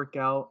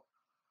pre-workout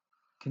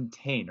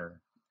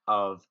container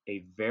of a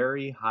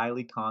very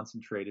highly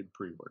concentrated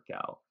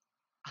pre-workout,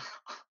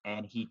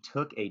 and he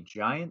took a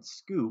giant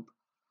scoop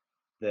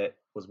that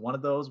was one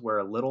of those where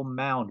a little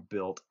mound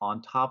built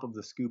on top of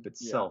the scoop Yeah.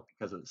 itself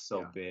because it was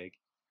so Yeah. big,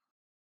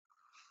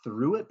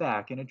 threw it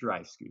back in a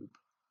dry scoop,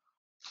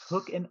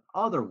 took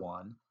another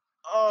one,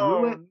 threw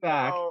Oh it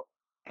back, no.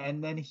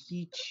 and then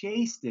he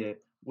chased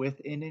it with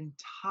an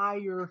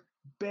entire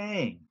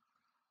bang.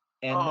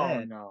 And Oh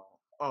then no.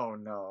 Oh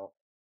no.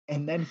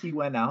 and then he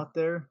went out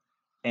there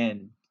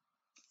and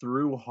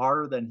threw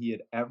harder than he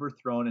had ever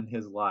thrown in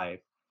his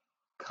life,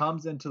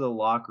 comes into the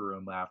locker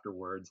room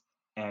afterwards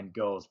and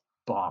goes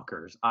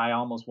bonkers. I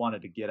almost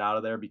wanted to get out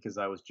of there because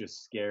I was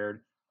just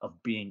scared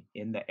of being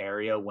in the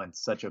area when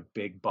such a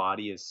big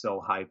body is so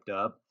hyped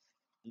up.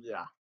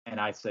 Yeah. And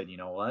I said, you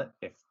know what?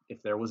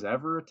 If there was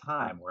ever a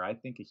time where I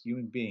think a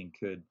human being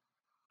could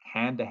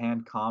hand to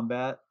hand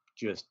combat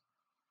just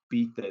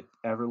beat the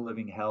ever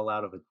living hell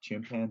out of a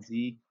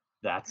chimpanzee,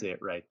 that's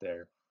it right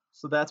there.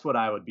 So that's what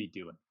I would be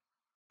doing.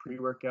 Pre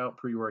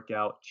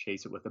workout,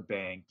 chase it with a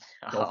bang.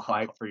 Go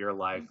fight Oh, for your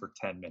life for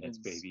 10 minutes,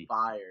 baby.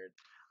 inspired.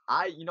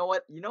 You know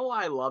what? You know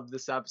why I love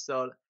this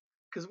episode?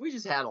 Because we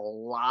just had a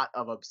lot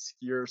of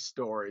obscure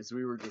stories.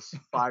 We were just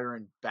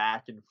firing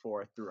back and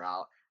forth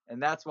throughout.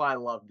 And that's why I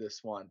love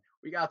this one.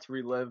 We got to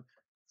relive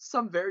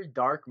some very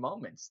dark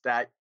moments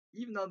that,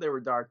 even though they were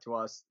dark to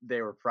us,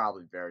 they were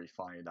probably very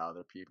funny to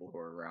other people who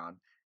were around.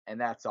 And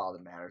that's all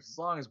that matters. As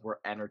long as we're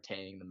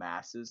entertaining the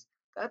masses,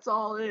 that's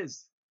all it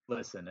is.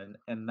 Listen,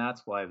 and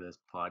that's why this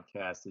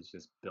podcast is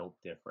just built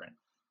different.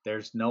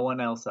 There's no one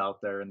else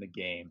out there in the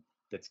game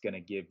that's going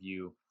to give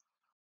you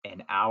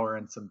an hour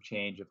and some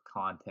change of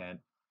content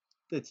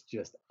that's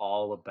just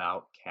all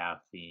about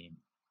caffeine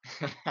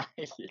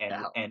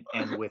Yeah.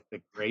 and with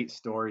the great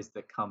stories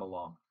that come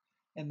along.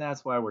 And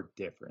that's why we're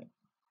different.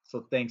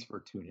 So thanks for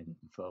tuning in,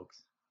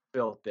 folks.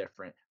 Built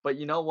different. But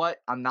you know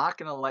what? I'm not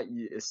gonna let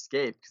you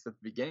escape because at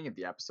the beginning of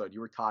the episode, you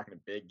were talking a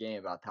big game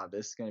about how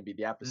this is gonna be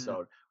the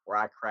episode where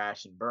I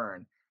crash and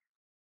burn.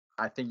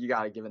 I think you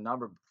got to give a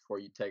number before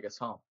you take us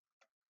home.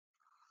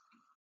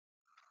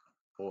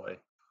 Boy.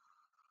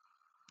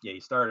 Yeah,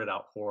 you started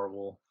out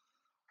horrible.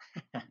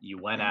 You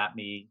went at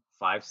me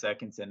 5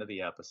 seconds into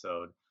the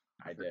episode.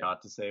 I You did.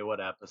 forgot to say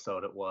what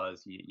episode it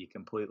was. You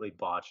completely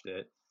botched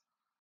it.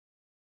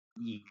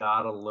 you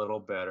got a little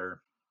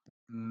better.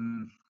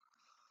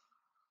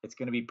 It's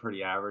going to be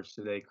pretty average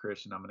today,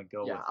 Christian. I'm going to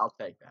go Yeah, with I'll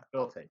take that.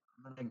 I'll take.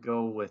 I'm going to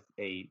go with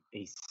a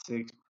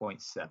 6.7.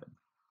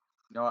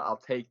 You know what? I'll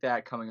take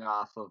that coming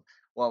off of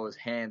what was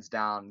hands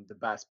down the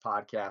best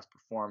podcast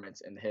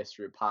performance in the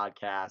history of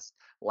podcasts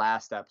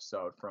last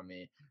episode from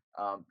me.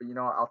 But you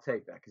know what? I'll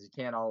take that because you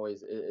can't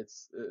always.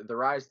 It's the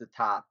rise to the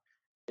top.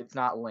 It's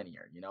not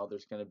linear. You know,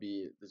 there's gonna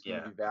be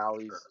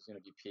valleys. Sure. There's gonna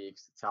be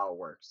peaks. It's how it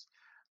works.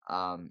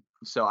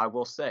 So I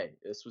will say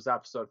this was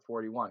episode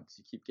 41 because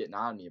you keep getting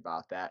on me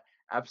about that.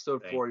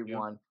 Episode Thank you.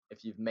 41.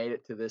 If you've made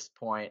it to this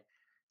point,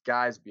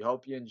 guys, we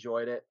hope you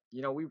enjoyed it.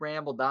 You know, we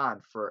rambled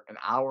on for an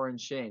hour and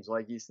change,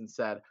 like Easton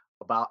said,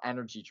 about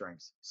energy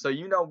drinks. So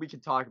you know we can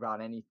talk about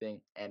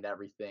anything and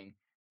everything.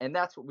 And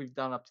that's what we've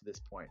done up to this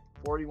point.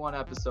 41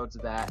 episodes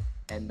of that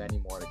and many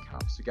more to come.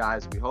 So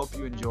guys, we hope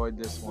you enjoyed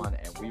this one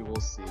and we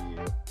will see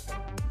you